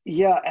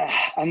 Yeah,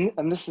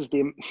 and this is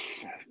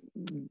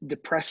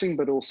depressing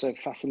but also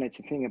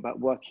fascinating thing about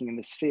working in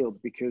this field,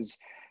 because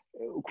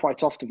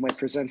quite often we're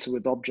presented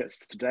with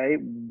objects today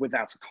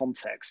without a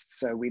context.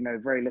 So we know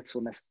very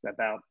little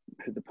about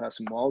who the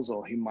person was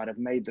or who might have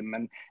made them.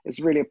 And it's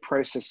really a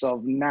process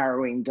of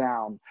narrowing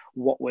down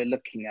what we're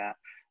looking at,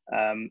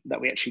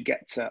 that we actually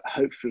get to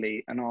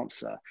hopefully an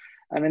answer.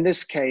 And in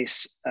this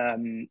case,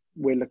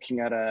 we're looking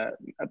at a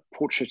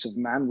portrait of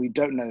man. We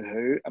don't know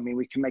who. I mean,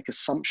 we can make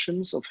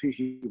assumptions of who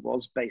he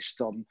was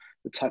based on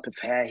the type of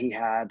hair he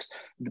had,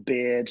 the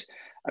beard.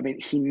 I mean,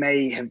 he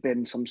may have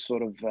been some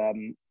sort of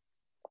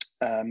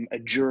a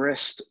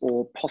jurist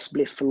or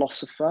possibly a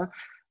philosopher.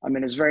 I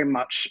mean, it's very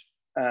much,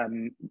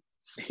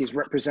 he's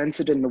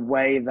represented in the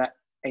way that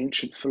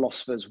ancient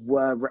philosophers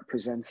were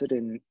represented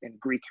in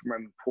Greek and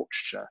Roman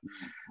portraiture.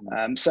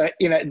 So,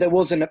 you know, there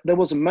was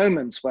a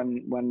moment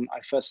when I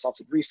first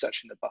started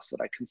researching the bust that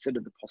I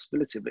considered the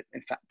possibility of it,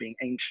 in fact, being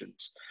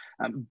ancient.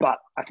 But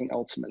I think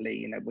ultimately,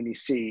 you know, when you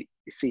see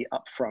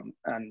up front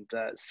and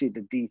see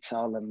the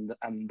detail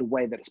and the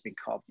way that it's been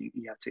carved,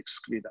 you have to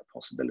exclude that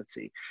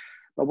possibility.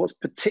 But what's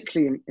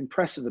particularly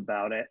impressive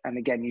about it, and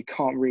again, you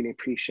can't really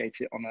appreciate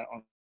it on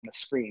a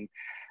screen,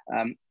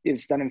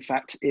 is that in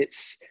fact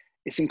it's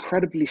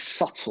incredibly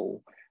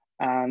subtle,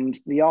 and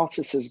the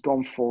artist has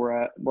gone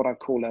for what I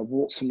call a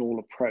warts and all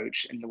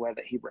approach in the way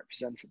that he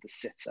represented the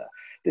sitter.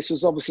 This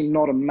was obviously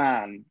not a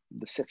man,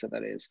 the sitter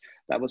that is,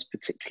 that was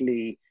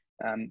particularly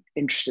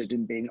interested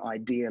in being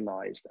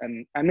idealized.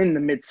 And in the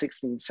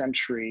mid-16th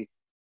century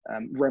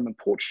Roman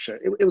portraiture,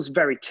 it was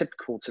very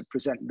typical to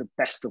present the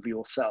best of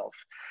yourself.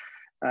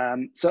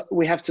 So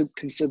we have to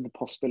consider the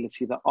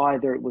possibility that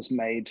either it was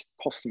made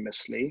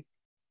posthumously,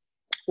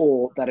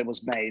 or that it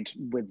was made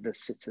with the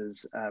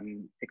sitter's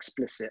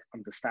explicit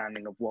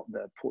understanding of what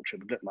the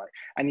portrait would look like.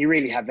 And you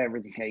really have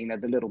everything here, you know,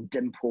 the little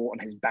dimple on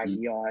his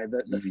baggy eye,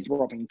 the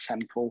throbbing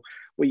temple.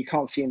 What you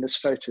can't see in this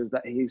photo is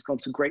that he's gone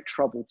to great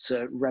trouble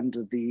to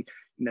render the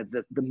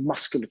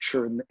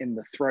musculature in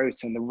the throat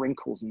and the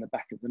wrinkles in the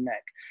back of the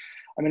neck.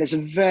 I mean, it's a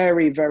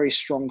very, very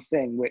strong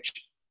thing, which,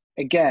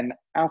 again,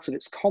 out of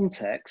its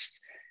context,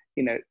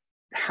 you know,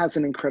 has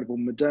an incredible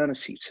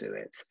modernity to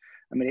it.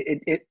 I mean,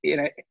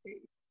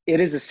 it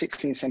is a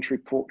 16th century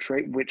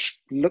portrait, which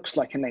looks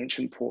like an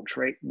ancient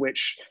portrait,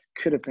 which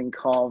could have been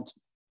carved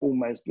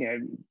almost, you know,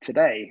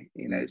 today.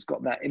 You know, it's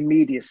got that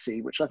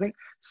immediacy, which I think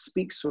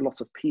speaks to a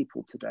lot of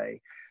people today.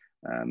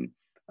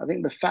 I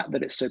think the fact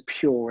that it's so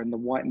pure in the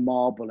white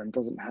marble and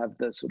doesn't have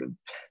the sort of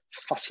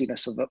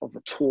fussiness of a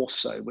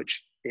torso,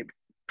 which it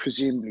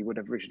presumably would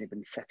have originally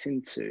been set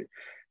into,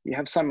 you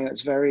have something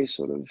that's very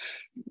sort of,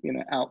 you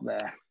know, out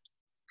there.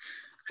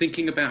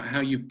 Thinking about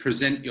how you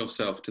present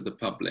yourself to the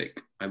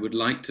public, I would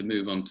like to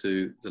move on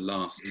to the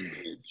last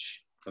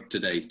page of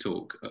today's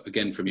talk,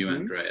 again from you,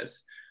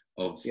 Andreas,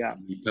 of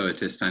the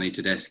poetess Fanny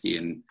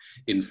Tedeschi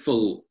in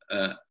full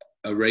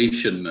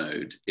oration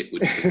mode, it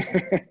would seem.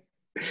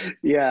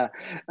 Yeah,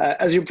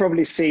 as you'll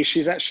probably see,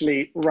 she's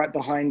actually right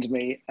behind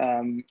me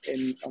on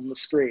the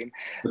screen.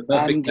 The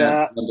perfect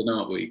London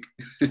Art Week.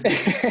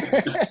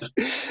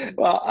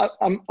 Well,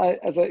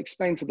 as I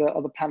explained to the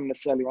other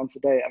panelists earlier on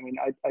today, I mean,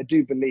 I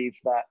do believe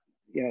that,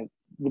 you know,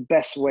 the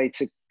best way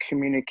to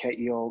communicate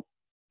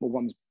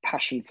one's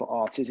passion for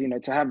art is, you know,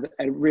 to have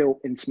a real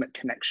intimate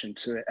connection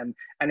to it. And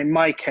in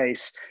my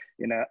case,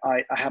 you know,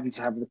 I happen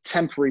to have the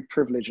temporary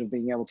privilege of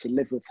being able to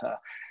live with her.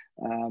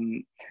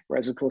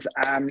 Whereas of course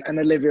Anne and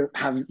Olivia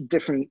have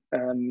different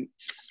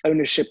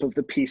ownership of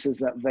the pieces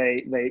that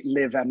they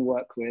live and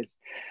work with.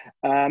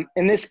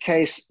 In this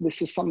case,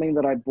 this is something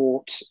that I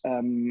bought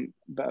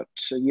about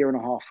a year and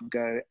a half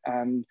ago,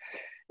 and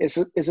it's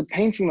a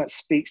painting that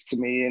speaks to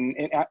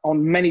me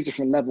on many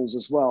different levels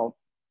as well,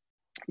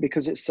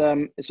 because it's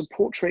a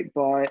portrait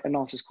by an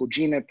artist called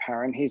Gino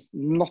Parin. He's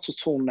not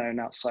at all known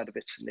outside of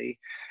Italy.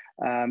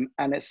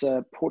 And it's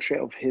a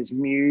portrait of his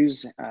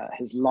muse,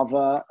 his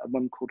lover, a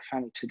woman called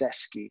Fanny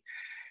Tedeschi.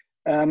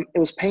 It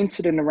was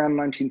painted in around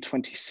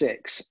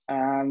 1926.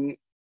 And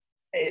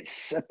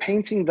it's a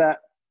painting that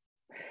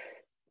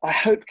I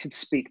hope could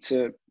speak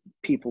to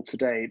people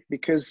today,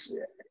 because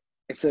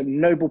it's a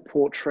noble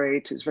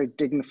portrait. It's very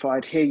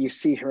dignified. Here you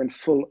see her in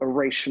full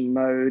oration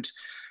mode.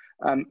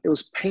 It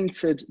was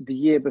painted the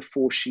year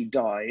before she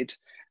died.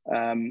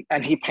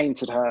 And he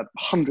painted her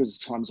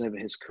hundreds of times over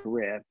his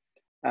career.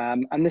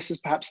 And this is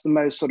perhaps the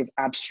most sort of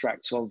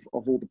abstract of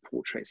all the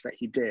portraits that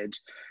he did.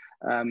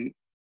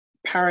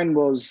 Parin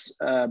was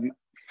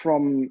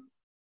from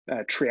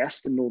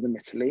Trieste in northern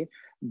Italy,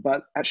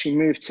 but actually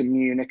moved to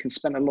Munich and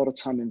spent a lot of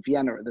time in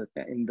Vienna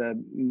in the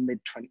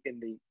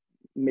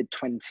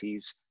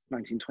mid-20s,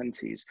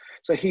 1920s.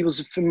 So he was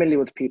familiar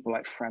with people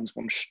like Franz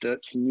von Stuck.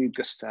 He knew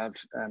Gustav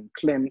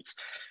Klimt,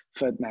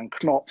 Ferdinand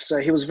Knopf. So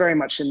he was very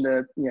much in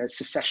the, you know,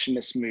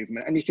 secessionist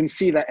movement. And you can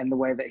see that in the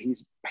way that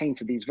he's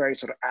painted these very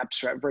sort of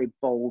abstract, very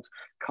bold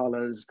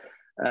colors,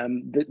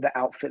 the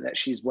outfit that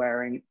she's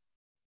wearing.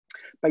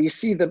 But you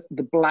see the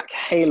black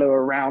halo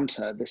around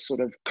her, this sort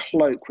of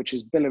cloak which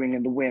is billowing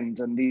in the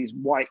wind, and these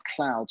white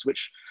clouds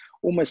which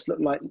almost look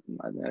like,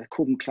 I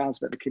call them clouds,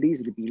 but they could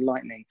easily be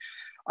lightning.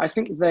 I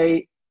think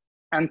they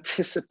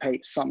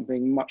anticipate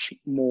something much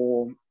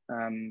more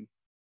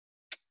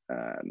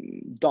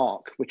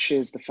dark, which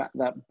is the fact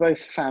that both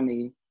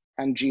Fanny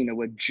and Gina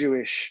were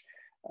Jewish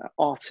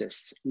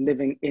artists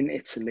living in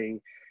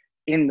Italy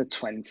in the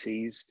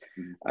 20s.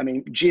 I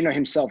mean, Gino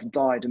himself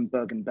died in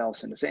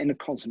Bergen-Belsen, so in a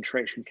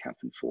concentration camp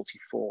in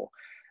 44.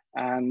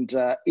 And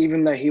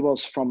even though he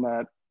was from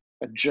a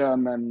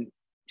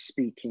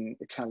German-speaking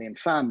Italian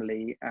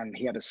family and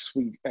he had a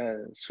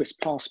Swiss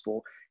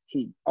passport,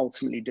 he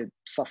ultimately did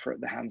suffer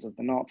at the hands of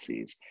the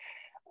Nazis.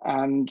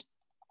 And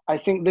I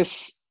think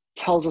this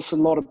tells us a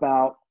lot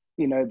about,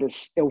 you know,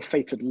 this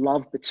ill-fated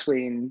love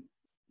between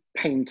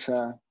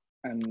painter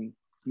and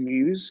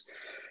muse.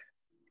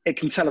 It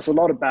can tell us a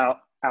lot about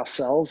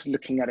ourselves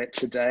looking at it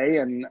today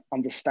and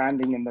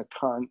understanding in the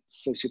current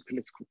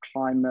socio-political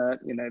climate.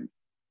 You know,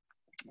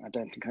 I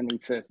don't think I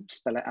need to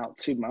spell it out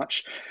too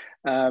much.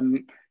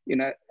 You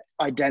know,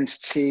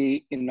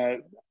 identity, you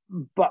know,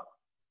 but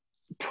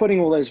putting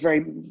all those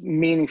very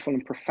meaningful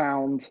and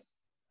profound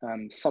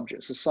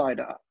subjects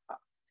aside,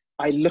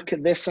 I look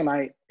at this and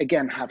I,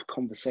 again, have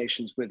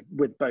conversations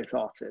with both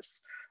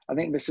artists. I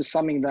think this is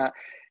something that,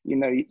 you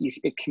know,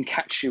 it can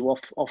catch you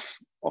off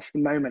the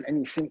moment and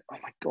you think, oh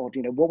my God,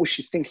 you know, what was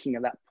she thinking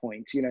at that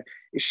point? You know,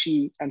 is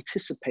she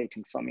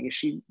anticipating something?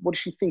 What is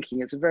she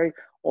thinking? It's a very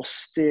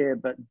austere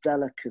but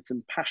delicate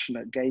and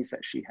passionate gaze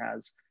that she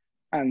has,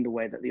 and the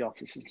way that the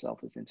artist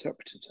himself has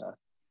interpreted her.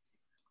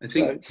 I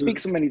think so it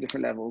speaks on many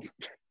different levels.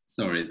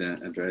 Sorry there,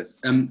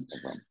 Andreas.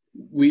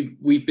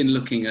 We've been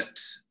looking at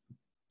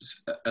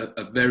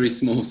a very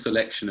small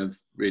selection of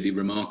really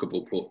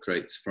remarkable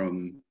portraits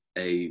from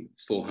a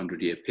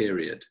 400-year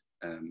period,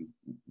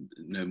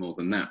 no more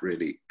than that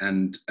really.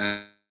 And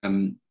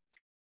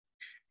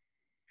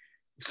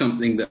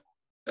something that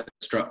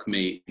struck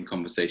me in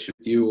conversation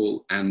with you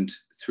all and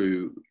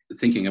through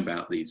thinking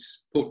about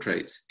these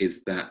portraits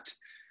is that,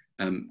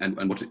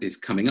 and what is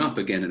coming up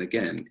again and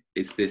again,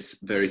 is this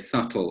very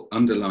subtle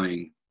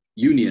underlying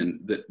union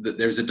that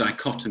there is a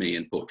dichotomy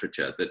in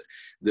portraiture,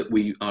 that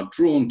we are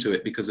drawn to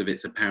it because of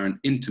its apparent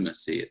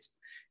intimacy,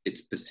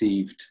 its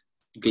perceived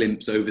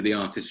glimpse over the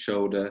artist's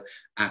shoulder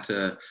at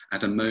a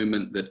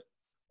moment that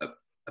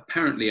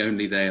apparently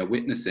only they are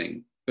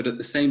witnessing, but at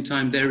the same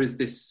time there is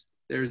this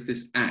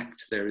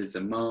act, there is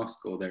a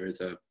mask, or there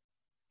is a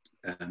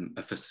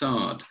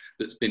facade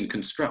that's been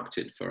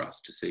constructed for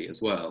us to see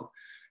as well.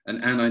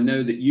 And I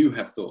know that you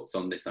have thoughts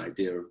on this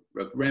idea of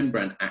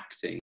Rembrandt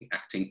acting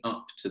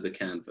up to the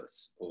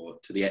canvas or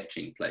to the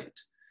etching plate.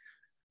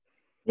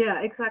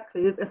 Yeah,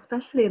 exactly.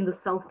 Especially in the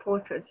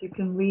self-portraits, you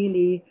can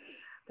really,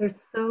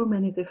 there's so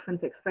many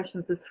different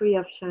expressions. The three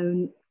I've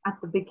shown at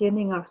the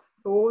beginning are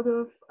sort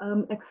of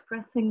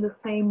expressing the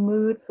same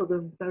mood, sort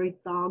of very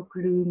dark,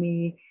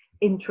 gloomy,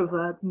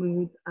 introvert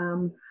mood.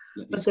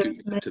 But there's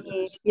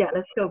many, yeah,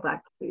 let's go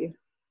back to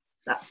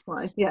that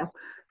slide. Yeah,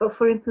 but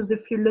for instance,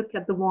 if you look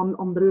at the one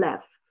on the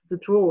left, the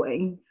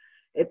drawing,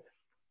 it's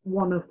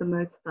one of the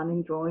most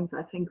stunning drawings,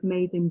 I think,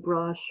 made in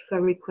brush,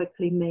 very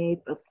quickly made,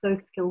 but so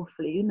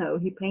skillfully. You know,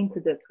 he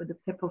painted this with the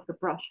tip of the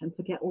brush, and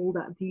to get all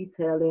that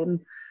detail in,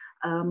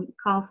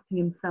 casting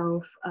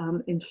himself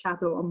in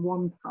shadow on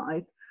one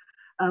side.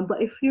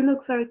 But if you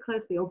look very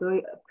closely, although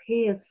it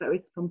appears very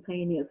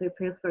spontaneous, it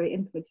appears very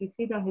intimate, you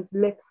see that his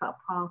lips are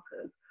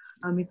parted.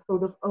 He's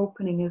sort of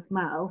opening his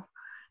mouth.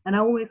 And I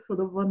always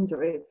sort of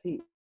wonder, is he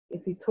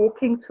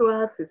talking to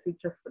us? Is he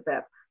just a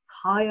bit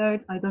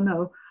tired? I don't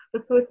know.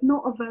 But so it's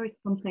not a very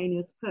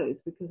spontaneous pose,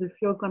 because if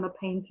you're going to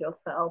paint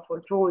yourself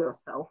or draw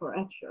yourself or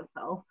etch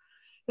yourself,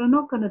 you're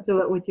not going to do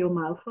it with your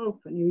mouth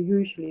open. You're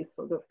usually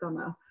sort of going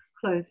to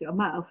close your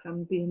mouth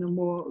and be in a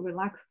more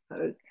relaxed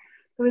pose.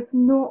 So it's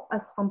not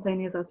as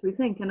spontaneous as we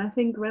think. And I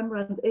think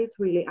Rembrandt is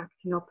really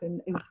acting up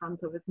in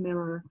front of his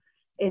mirror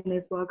in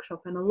his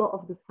workshop, and a lot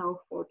of the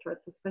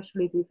self-portraits,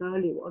 especially these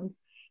early ones,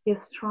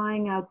 he's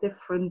trying out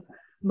different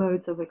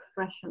modes of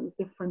expressions,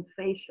 different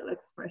facial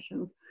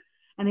expressions.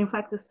 And in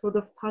fact, this sort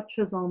of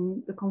touches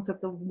on the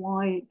concept of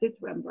why did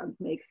Rembrandt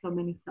make so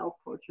many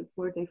self-portraits?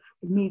 Were they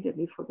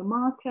immediately for the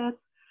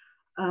market?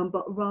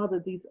 But rather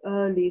these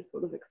early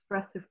sort of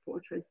expressive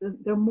portraits,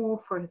 they're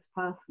more for his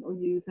personal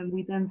use. And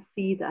we then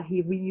see that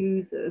he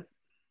reuses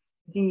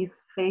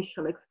these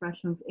facial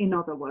expressions in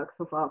other works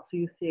of art. So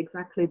you see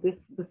exactly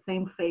the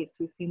same face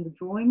we see in the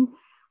drawing,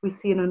 we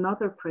see in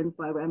another print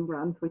by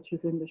Rembrandt, which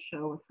is in the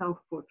show, a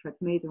self-portrait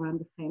made around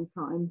the same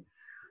time,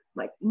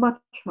 like much,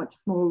 much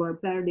smaller,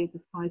 barely the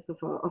size of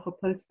a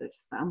postage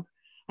stamp.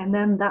 And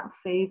then that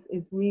face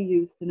is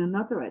reused in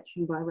another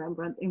etching by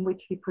Rembrandt, in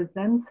which he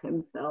presents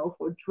himself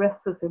or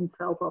dresses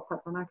himself up as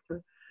an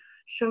actor,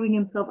 showing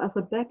himself as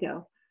a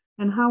beggar.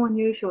 And how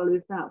unusual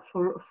is that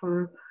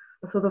for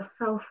a sort of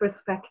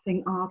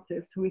self-respecting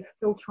artist who is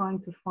still trying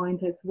to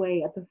find his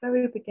way at the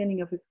very beginning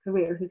of his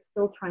career, who's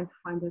still trying to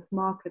find his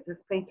market,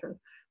 his patrons,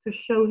 to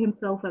show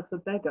himself as a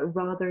beggar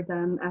rather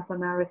than as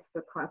an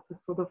aristocrat, to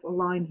sort of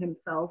align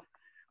himself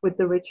with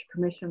the rich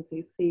commissions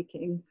he's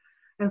seeking.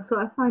 And so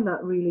I find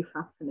that really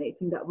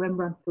fascinating, that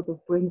Rembrandt sort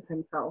of brings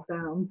himself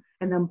down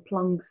and then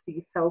plunks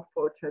these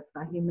self-portraits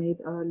that he made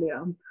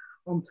earlier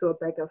onto a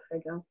beggar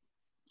figure.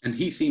 And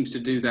he seems to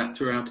do that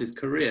throughout his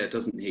career,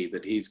 doesn't he?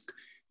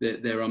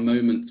 That there are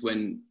moments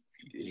when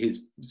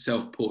his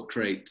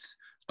self-portraits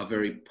are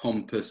very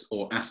pompous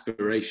or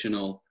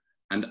aspirational,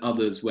 and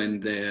others when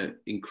they're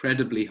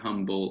incredibly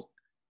humble,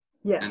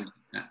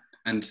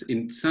 and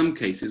in some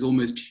cases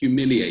almost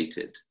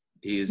humiliated.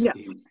 He's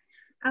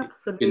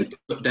absolutely been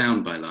put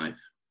down by life.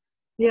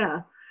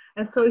 Yeah,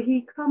 and so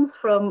he comes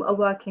from a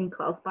working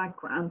class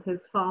background.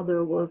 His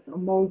father was a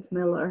mold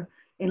miller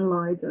in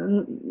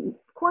Leiden,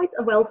 quite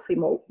a wealthy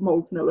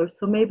mold miller.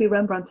 So maybe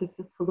Rembrandt is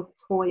just sort of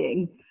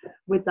toying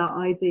with that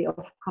idea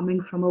of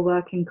coming from a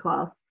working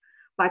class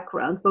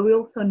background. But we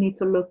also need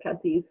to look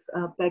at these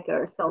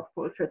beggar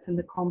self-portraits in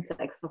the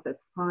context of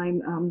his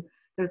time.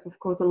 There's, of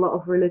course, a lot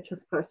of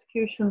religious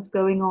persecutions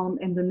going on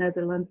in the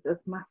Netherlands.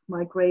 There's mass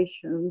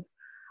migrations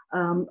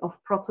of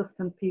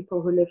Protestant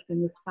people who lived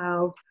in the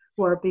south,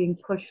 who are being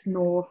pushed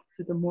north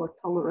to the more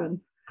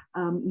tolerant,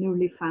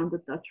 newly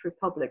founded Dutch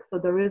Republic. So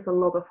there is a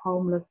lot of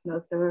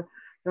homelessness. There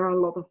are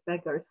a lot of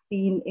beggars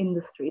seen in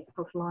the streets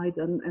of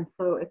Leiden. And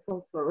so it's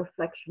also a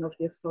reflection of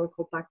the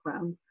historical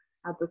background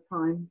at the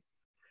time.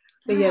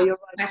 So yeah, you're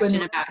right.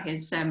 Question about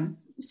his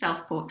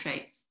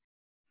self-portraits.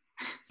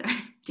 Sorry,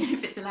 I don't know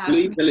if it's allowed.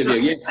 Please, Olivia,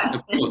 yes,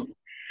 of course.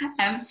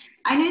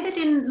 I know that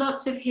in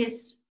lots of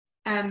his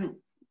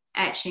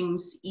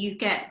etchings, you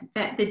get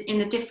that in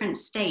the different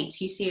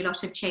states, you see a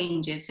lot of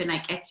changes. So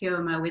like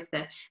Echioma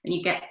when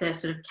you get the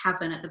sort of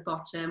cavern at the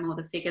bottom, or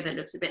the figure that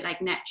looks a bit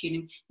like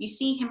Neptune, you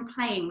see him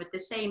playing with the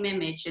same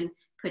image and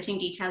putting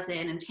details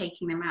in and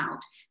taking them out.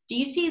 Do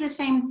you see the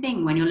same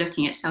thing when you're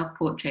looking at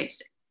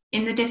self-portraits?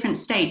 In the different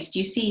states, do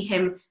you see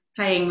him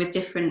playing with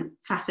different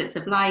facets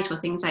of light or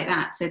things like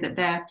that, so that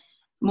they're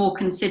more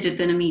considered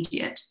than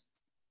immediate?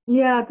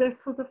 Yeah, they're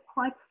sort of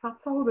quite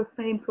subtle, the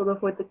same sort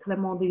of with the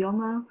Clément de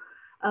Jonge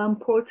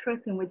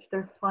portrait, in which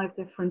there's 5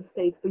 different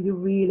states, but you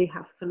really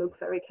have to look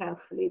very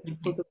carefully to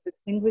sort of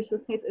distinguish the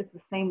states. It's the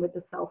same with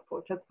the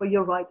self-portraits, but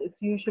you're right,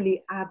 it's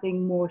usually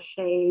adding more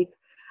shade,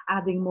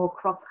 adding more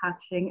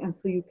cross-hatching, and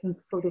so you can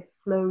sort of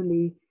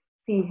slowly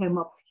see him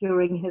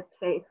obscuring his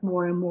face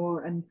more and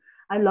more. And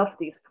I love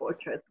these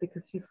portraits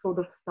because you sort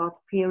of start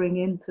peering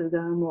into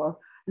them or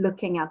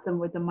looking at them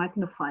with a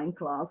magnifying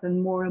glass,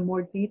 and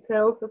more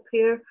details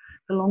appear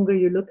the longer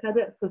you look at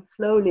it. So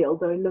slowly,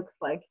 although it looks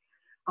like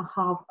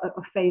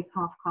a face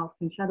half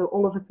cast in shadow,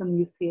 all of a sudden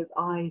you see his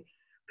eye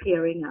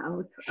peering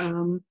out.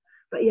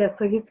 But yeah,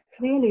 so he's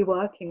clearly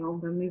working on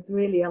them. He's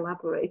really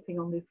elaborating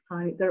on this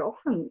tiny. They're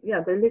often, they're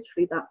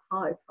literally that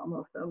size, some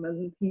of them,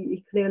 and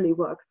he clearly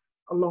worked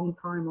a long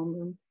time on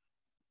them.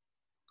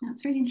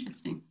 That's really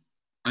interesting.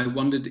 I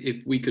wondered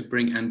if we could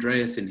bring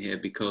Andreas in here,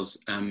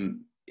 because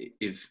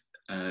if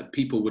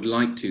people would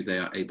like to, they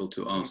are able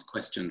to ask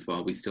questions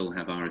while we still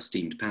have our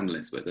esteemed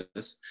panelists with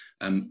us.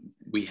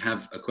 We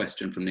have a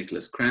question from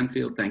Nicholas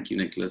Cranfield. Thank you,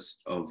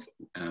 Nicholas, of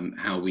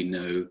how we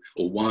know,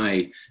 or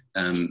why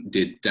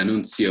did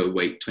D'Annunzio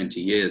wait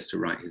 20 years to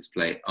write his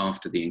play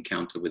after the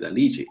encounter with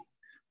Aligi?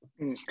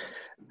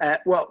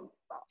 Well,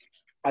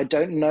 I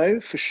don't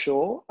know for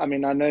sure. I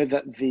mean, I know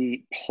that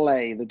the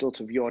play, The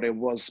Daughter of Yore,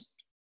 was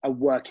a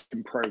work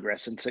in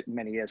progress and took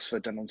many years for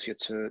D'Annunzio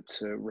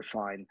to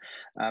refine.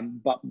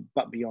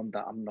 But beyond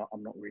that, I'm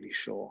not really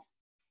sure.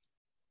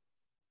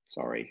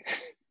 Sorry.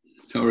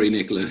 Sorry,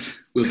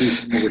 Nicholas. We'll do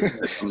some more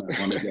research on that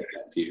one and get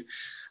back to you.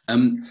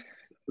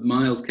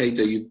 Miles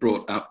Cato, you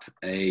brought up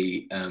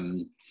the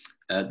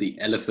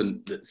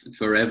elephant that's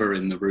forever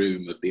in the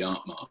room of the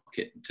art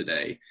market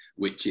today,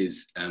 which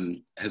is,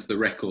 has the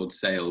record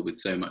sale with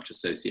so much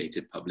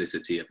associated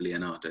publicity of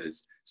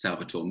Leonardo's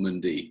Salvator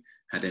Mundi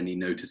had any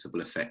noticeable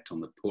effect on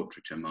the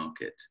portraiture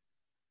market?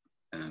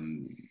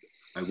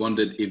 I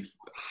wondered if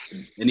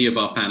any of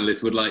our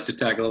panelists would like to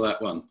tackle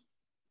that one.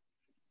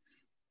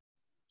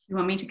 You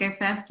want me to go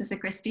first as a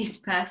Christie's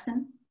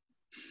person?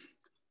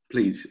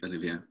 Please,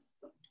 Olivia.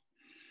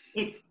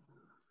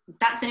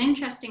 That's an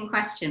interesting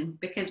question,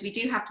 because we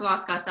do have to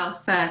ask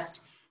ourselves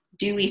first,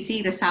 do we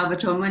see the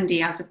Salvator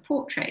Mundi as a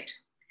portrait?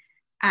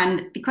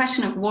 And the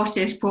question of what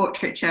is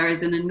portraiture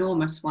is an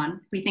enormous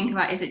one. We think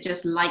about, is it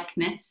just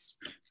likeness?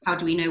 How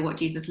do we know what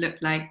Jesus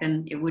looked like?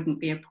 Then it wouldn't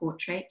be a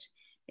portrait.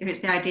 If it's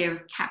the idea of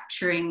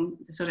capturing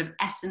the sort of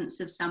essence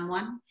of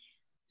someone,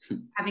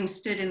 having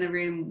stood in the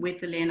room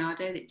with the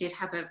Leonardo, that did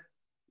have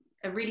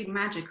a really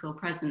magical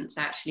presence,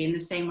 actually, in the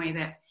same way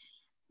that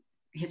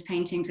his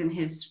paintings and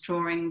his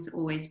drawings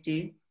always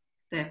do.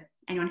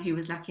 Anyone who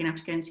was lucky enough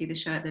to go and see the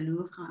show at the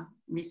Louvre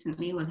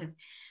recently will have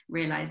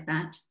realized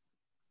that.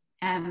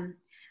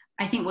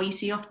 I think what you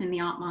see often in the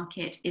art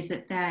market is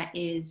that there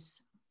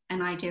is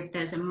an idea of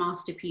there's a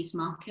masterpiece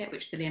market,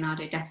 which the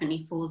Leonardo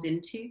definitely falls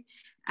into,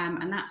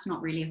 and that's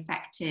not really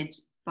affected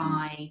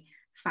by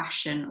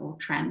fashion or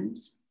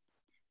trends.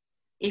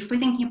 If we're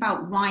thinking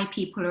about why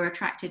people are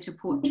attracted to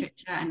portraiture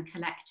and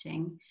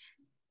collecting,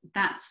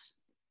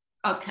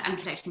 and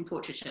collecting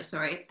portraiture,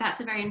 sorry, that's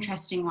a very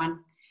interesting one.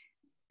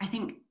 I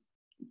think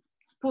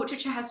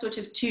portraiture has sort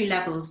of 2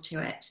 levels to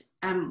it.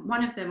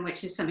 One of them,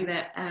 which is something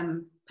that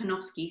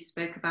Panofsky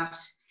spoke about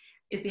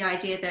is the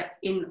idea that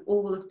in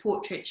all of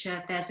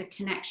portraiture, there's a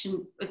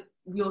connection.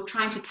 You're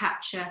trying to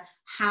capture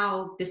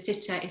how the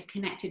sitter is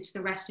connected to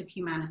the rest of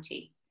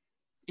humanity.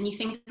 And you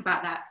think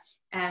about that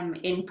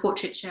in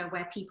portraiture,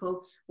 where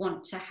people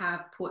want to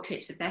have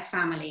portraits of their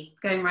family,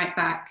 going right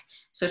back,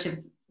 sort of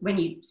when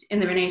in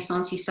the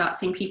Renaissance, you start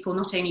seeing people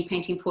not only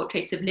painting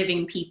portraits of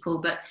living people,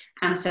 but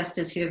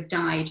ancestors who have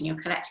died, and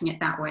you're collecting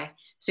it that way.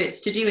 So it's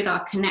to do with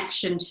our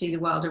connection to the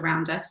world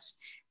around us.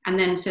 And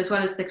then, so as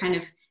well as the kind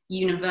of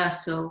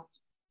universal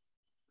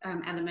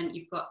element,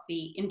 you've got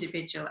the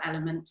individual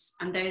elements,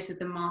 and those are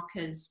the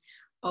markers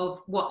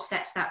of what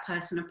sets that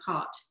person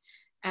apart.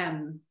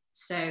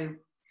 So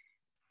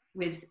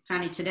with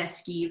Fanny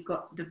Tedeschi, you've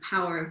got the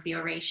power of the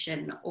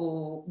oration,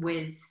 or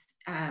with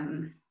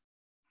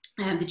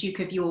the Duke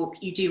of York,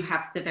 you do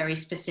have the very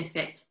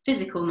specific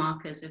physical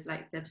markers of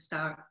like the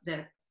star,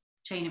 the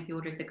chain of the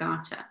Order of the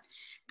Garter.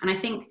 And I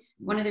think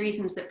one of the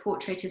reasons that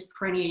portrait is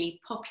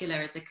perennially popular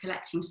as a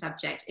collecting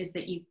subject is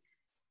that you,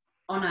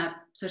 on a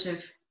sort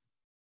of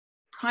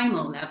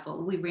primal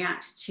level, we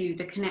react to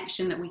the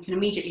connection that we can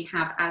immediately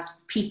have as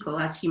people,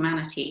 as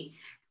humanity.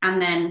 And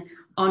then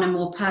on a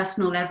more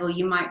personal level,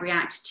 you might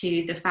react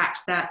to the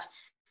fact that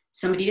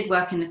somebody did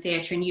work in the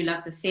theatre and you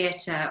love the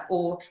theatre,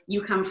 or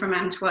you come from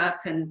Antwerp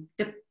and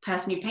the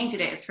person who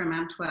painted it is from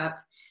Antwerp.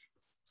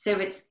 So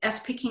it's us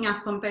picking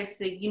up on both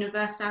the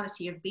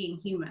universality of being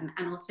human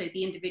and also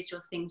the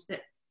individual things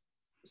that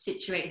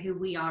situate who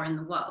we are in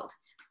the world.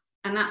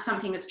 And that's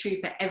something that's true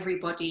for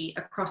everybody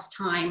across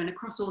time and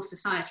across all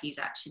societies,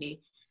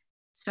 actually.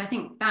 So I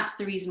think that's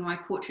the reason why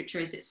portraiture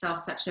is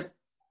itself such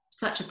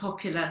a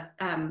popular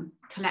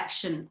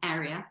collection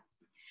area.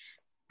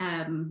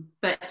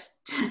 But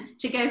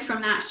to go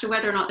from that to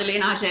whether or not the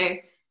Leonardo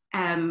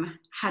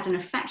had an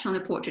effect on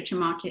the portraiture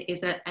market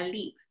is a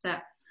leap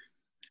that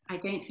I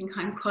don't think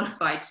I'm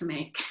qualified to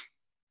make.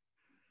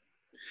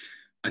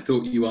 I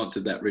thought you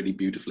answered that really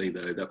beautifully,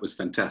 though. That was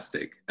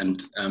fantastic,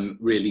 and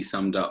really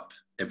summed up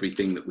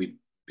everything that we've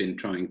been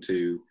trying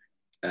to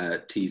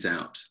tease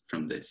out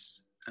from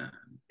this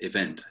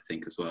event, I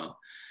think, as well.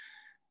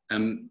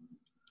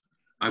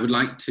 I would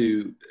like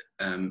to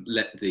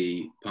let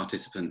the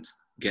participants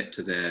get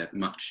to their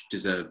much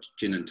deserved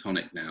gin and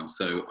tonic now.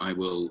 So I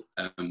will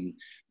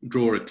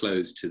draw a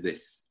close to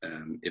this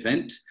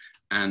event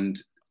and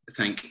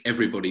thank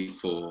everybody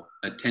for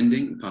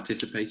attending,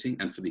 participating,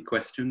 and for the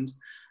questions.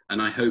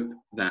 And I hope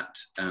that,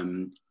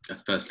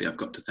 firstly, I've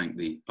got to thank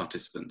the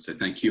participants. So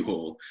thank you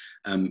all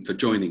for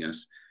joining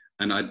us.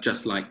 And I'd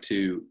just like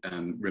to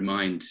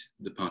remind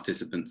the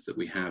participants that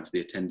we have,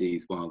 the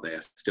attendees, while they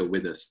are still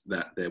with us,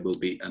 that there will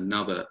be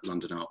another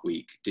London Art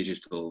Week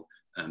digital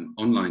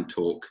online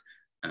talk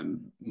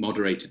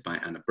moderated by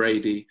Anna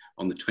Brady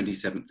on the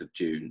 27th of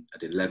June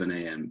at 11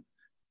 AM.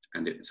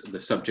 And the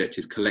subject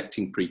is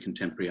Collecting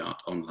Pre-Contemporary Art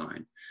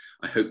Online.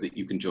 I hope that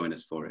you can join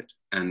us for it.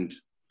 And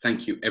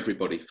thank you,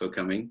 everybody, for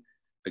coming.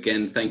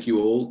 Again, thank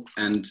you all,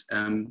 and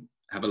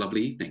have a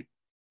lovely evening.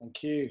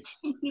 Thank you.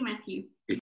 Thank you, Matthew.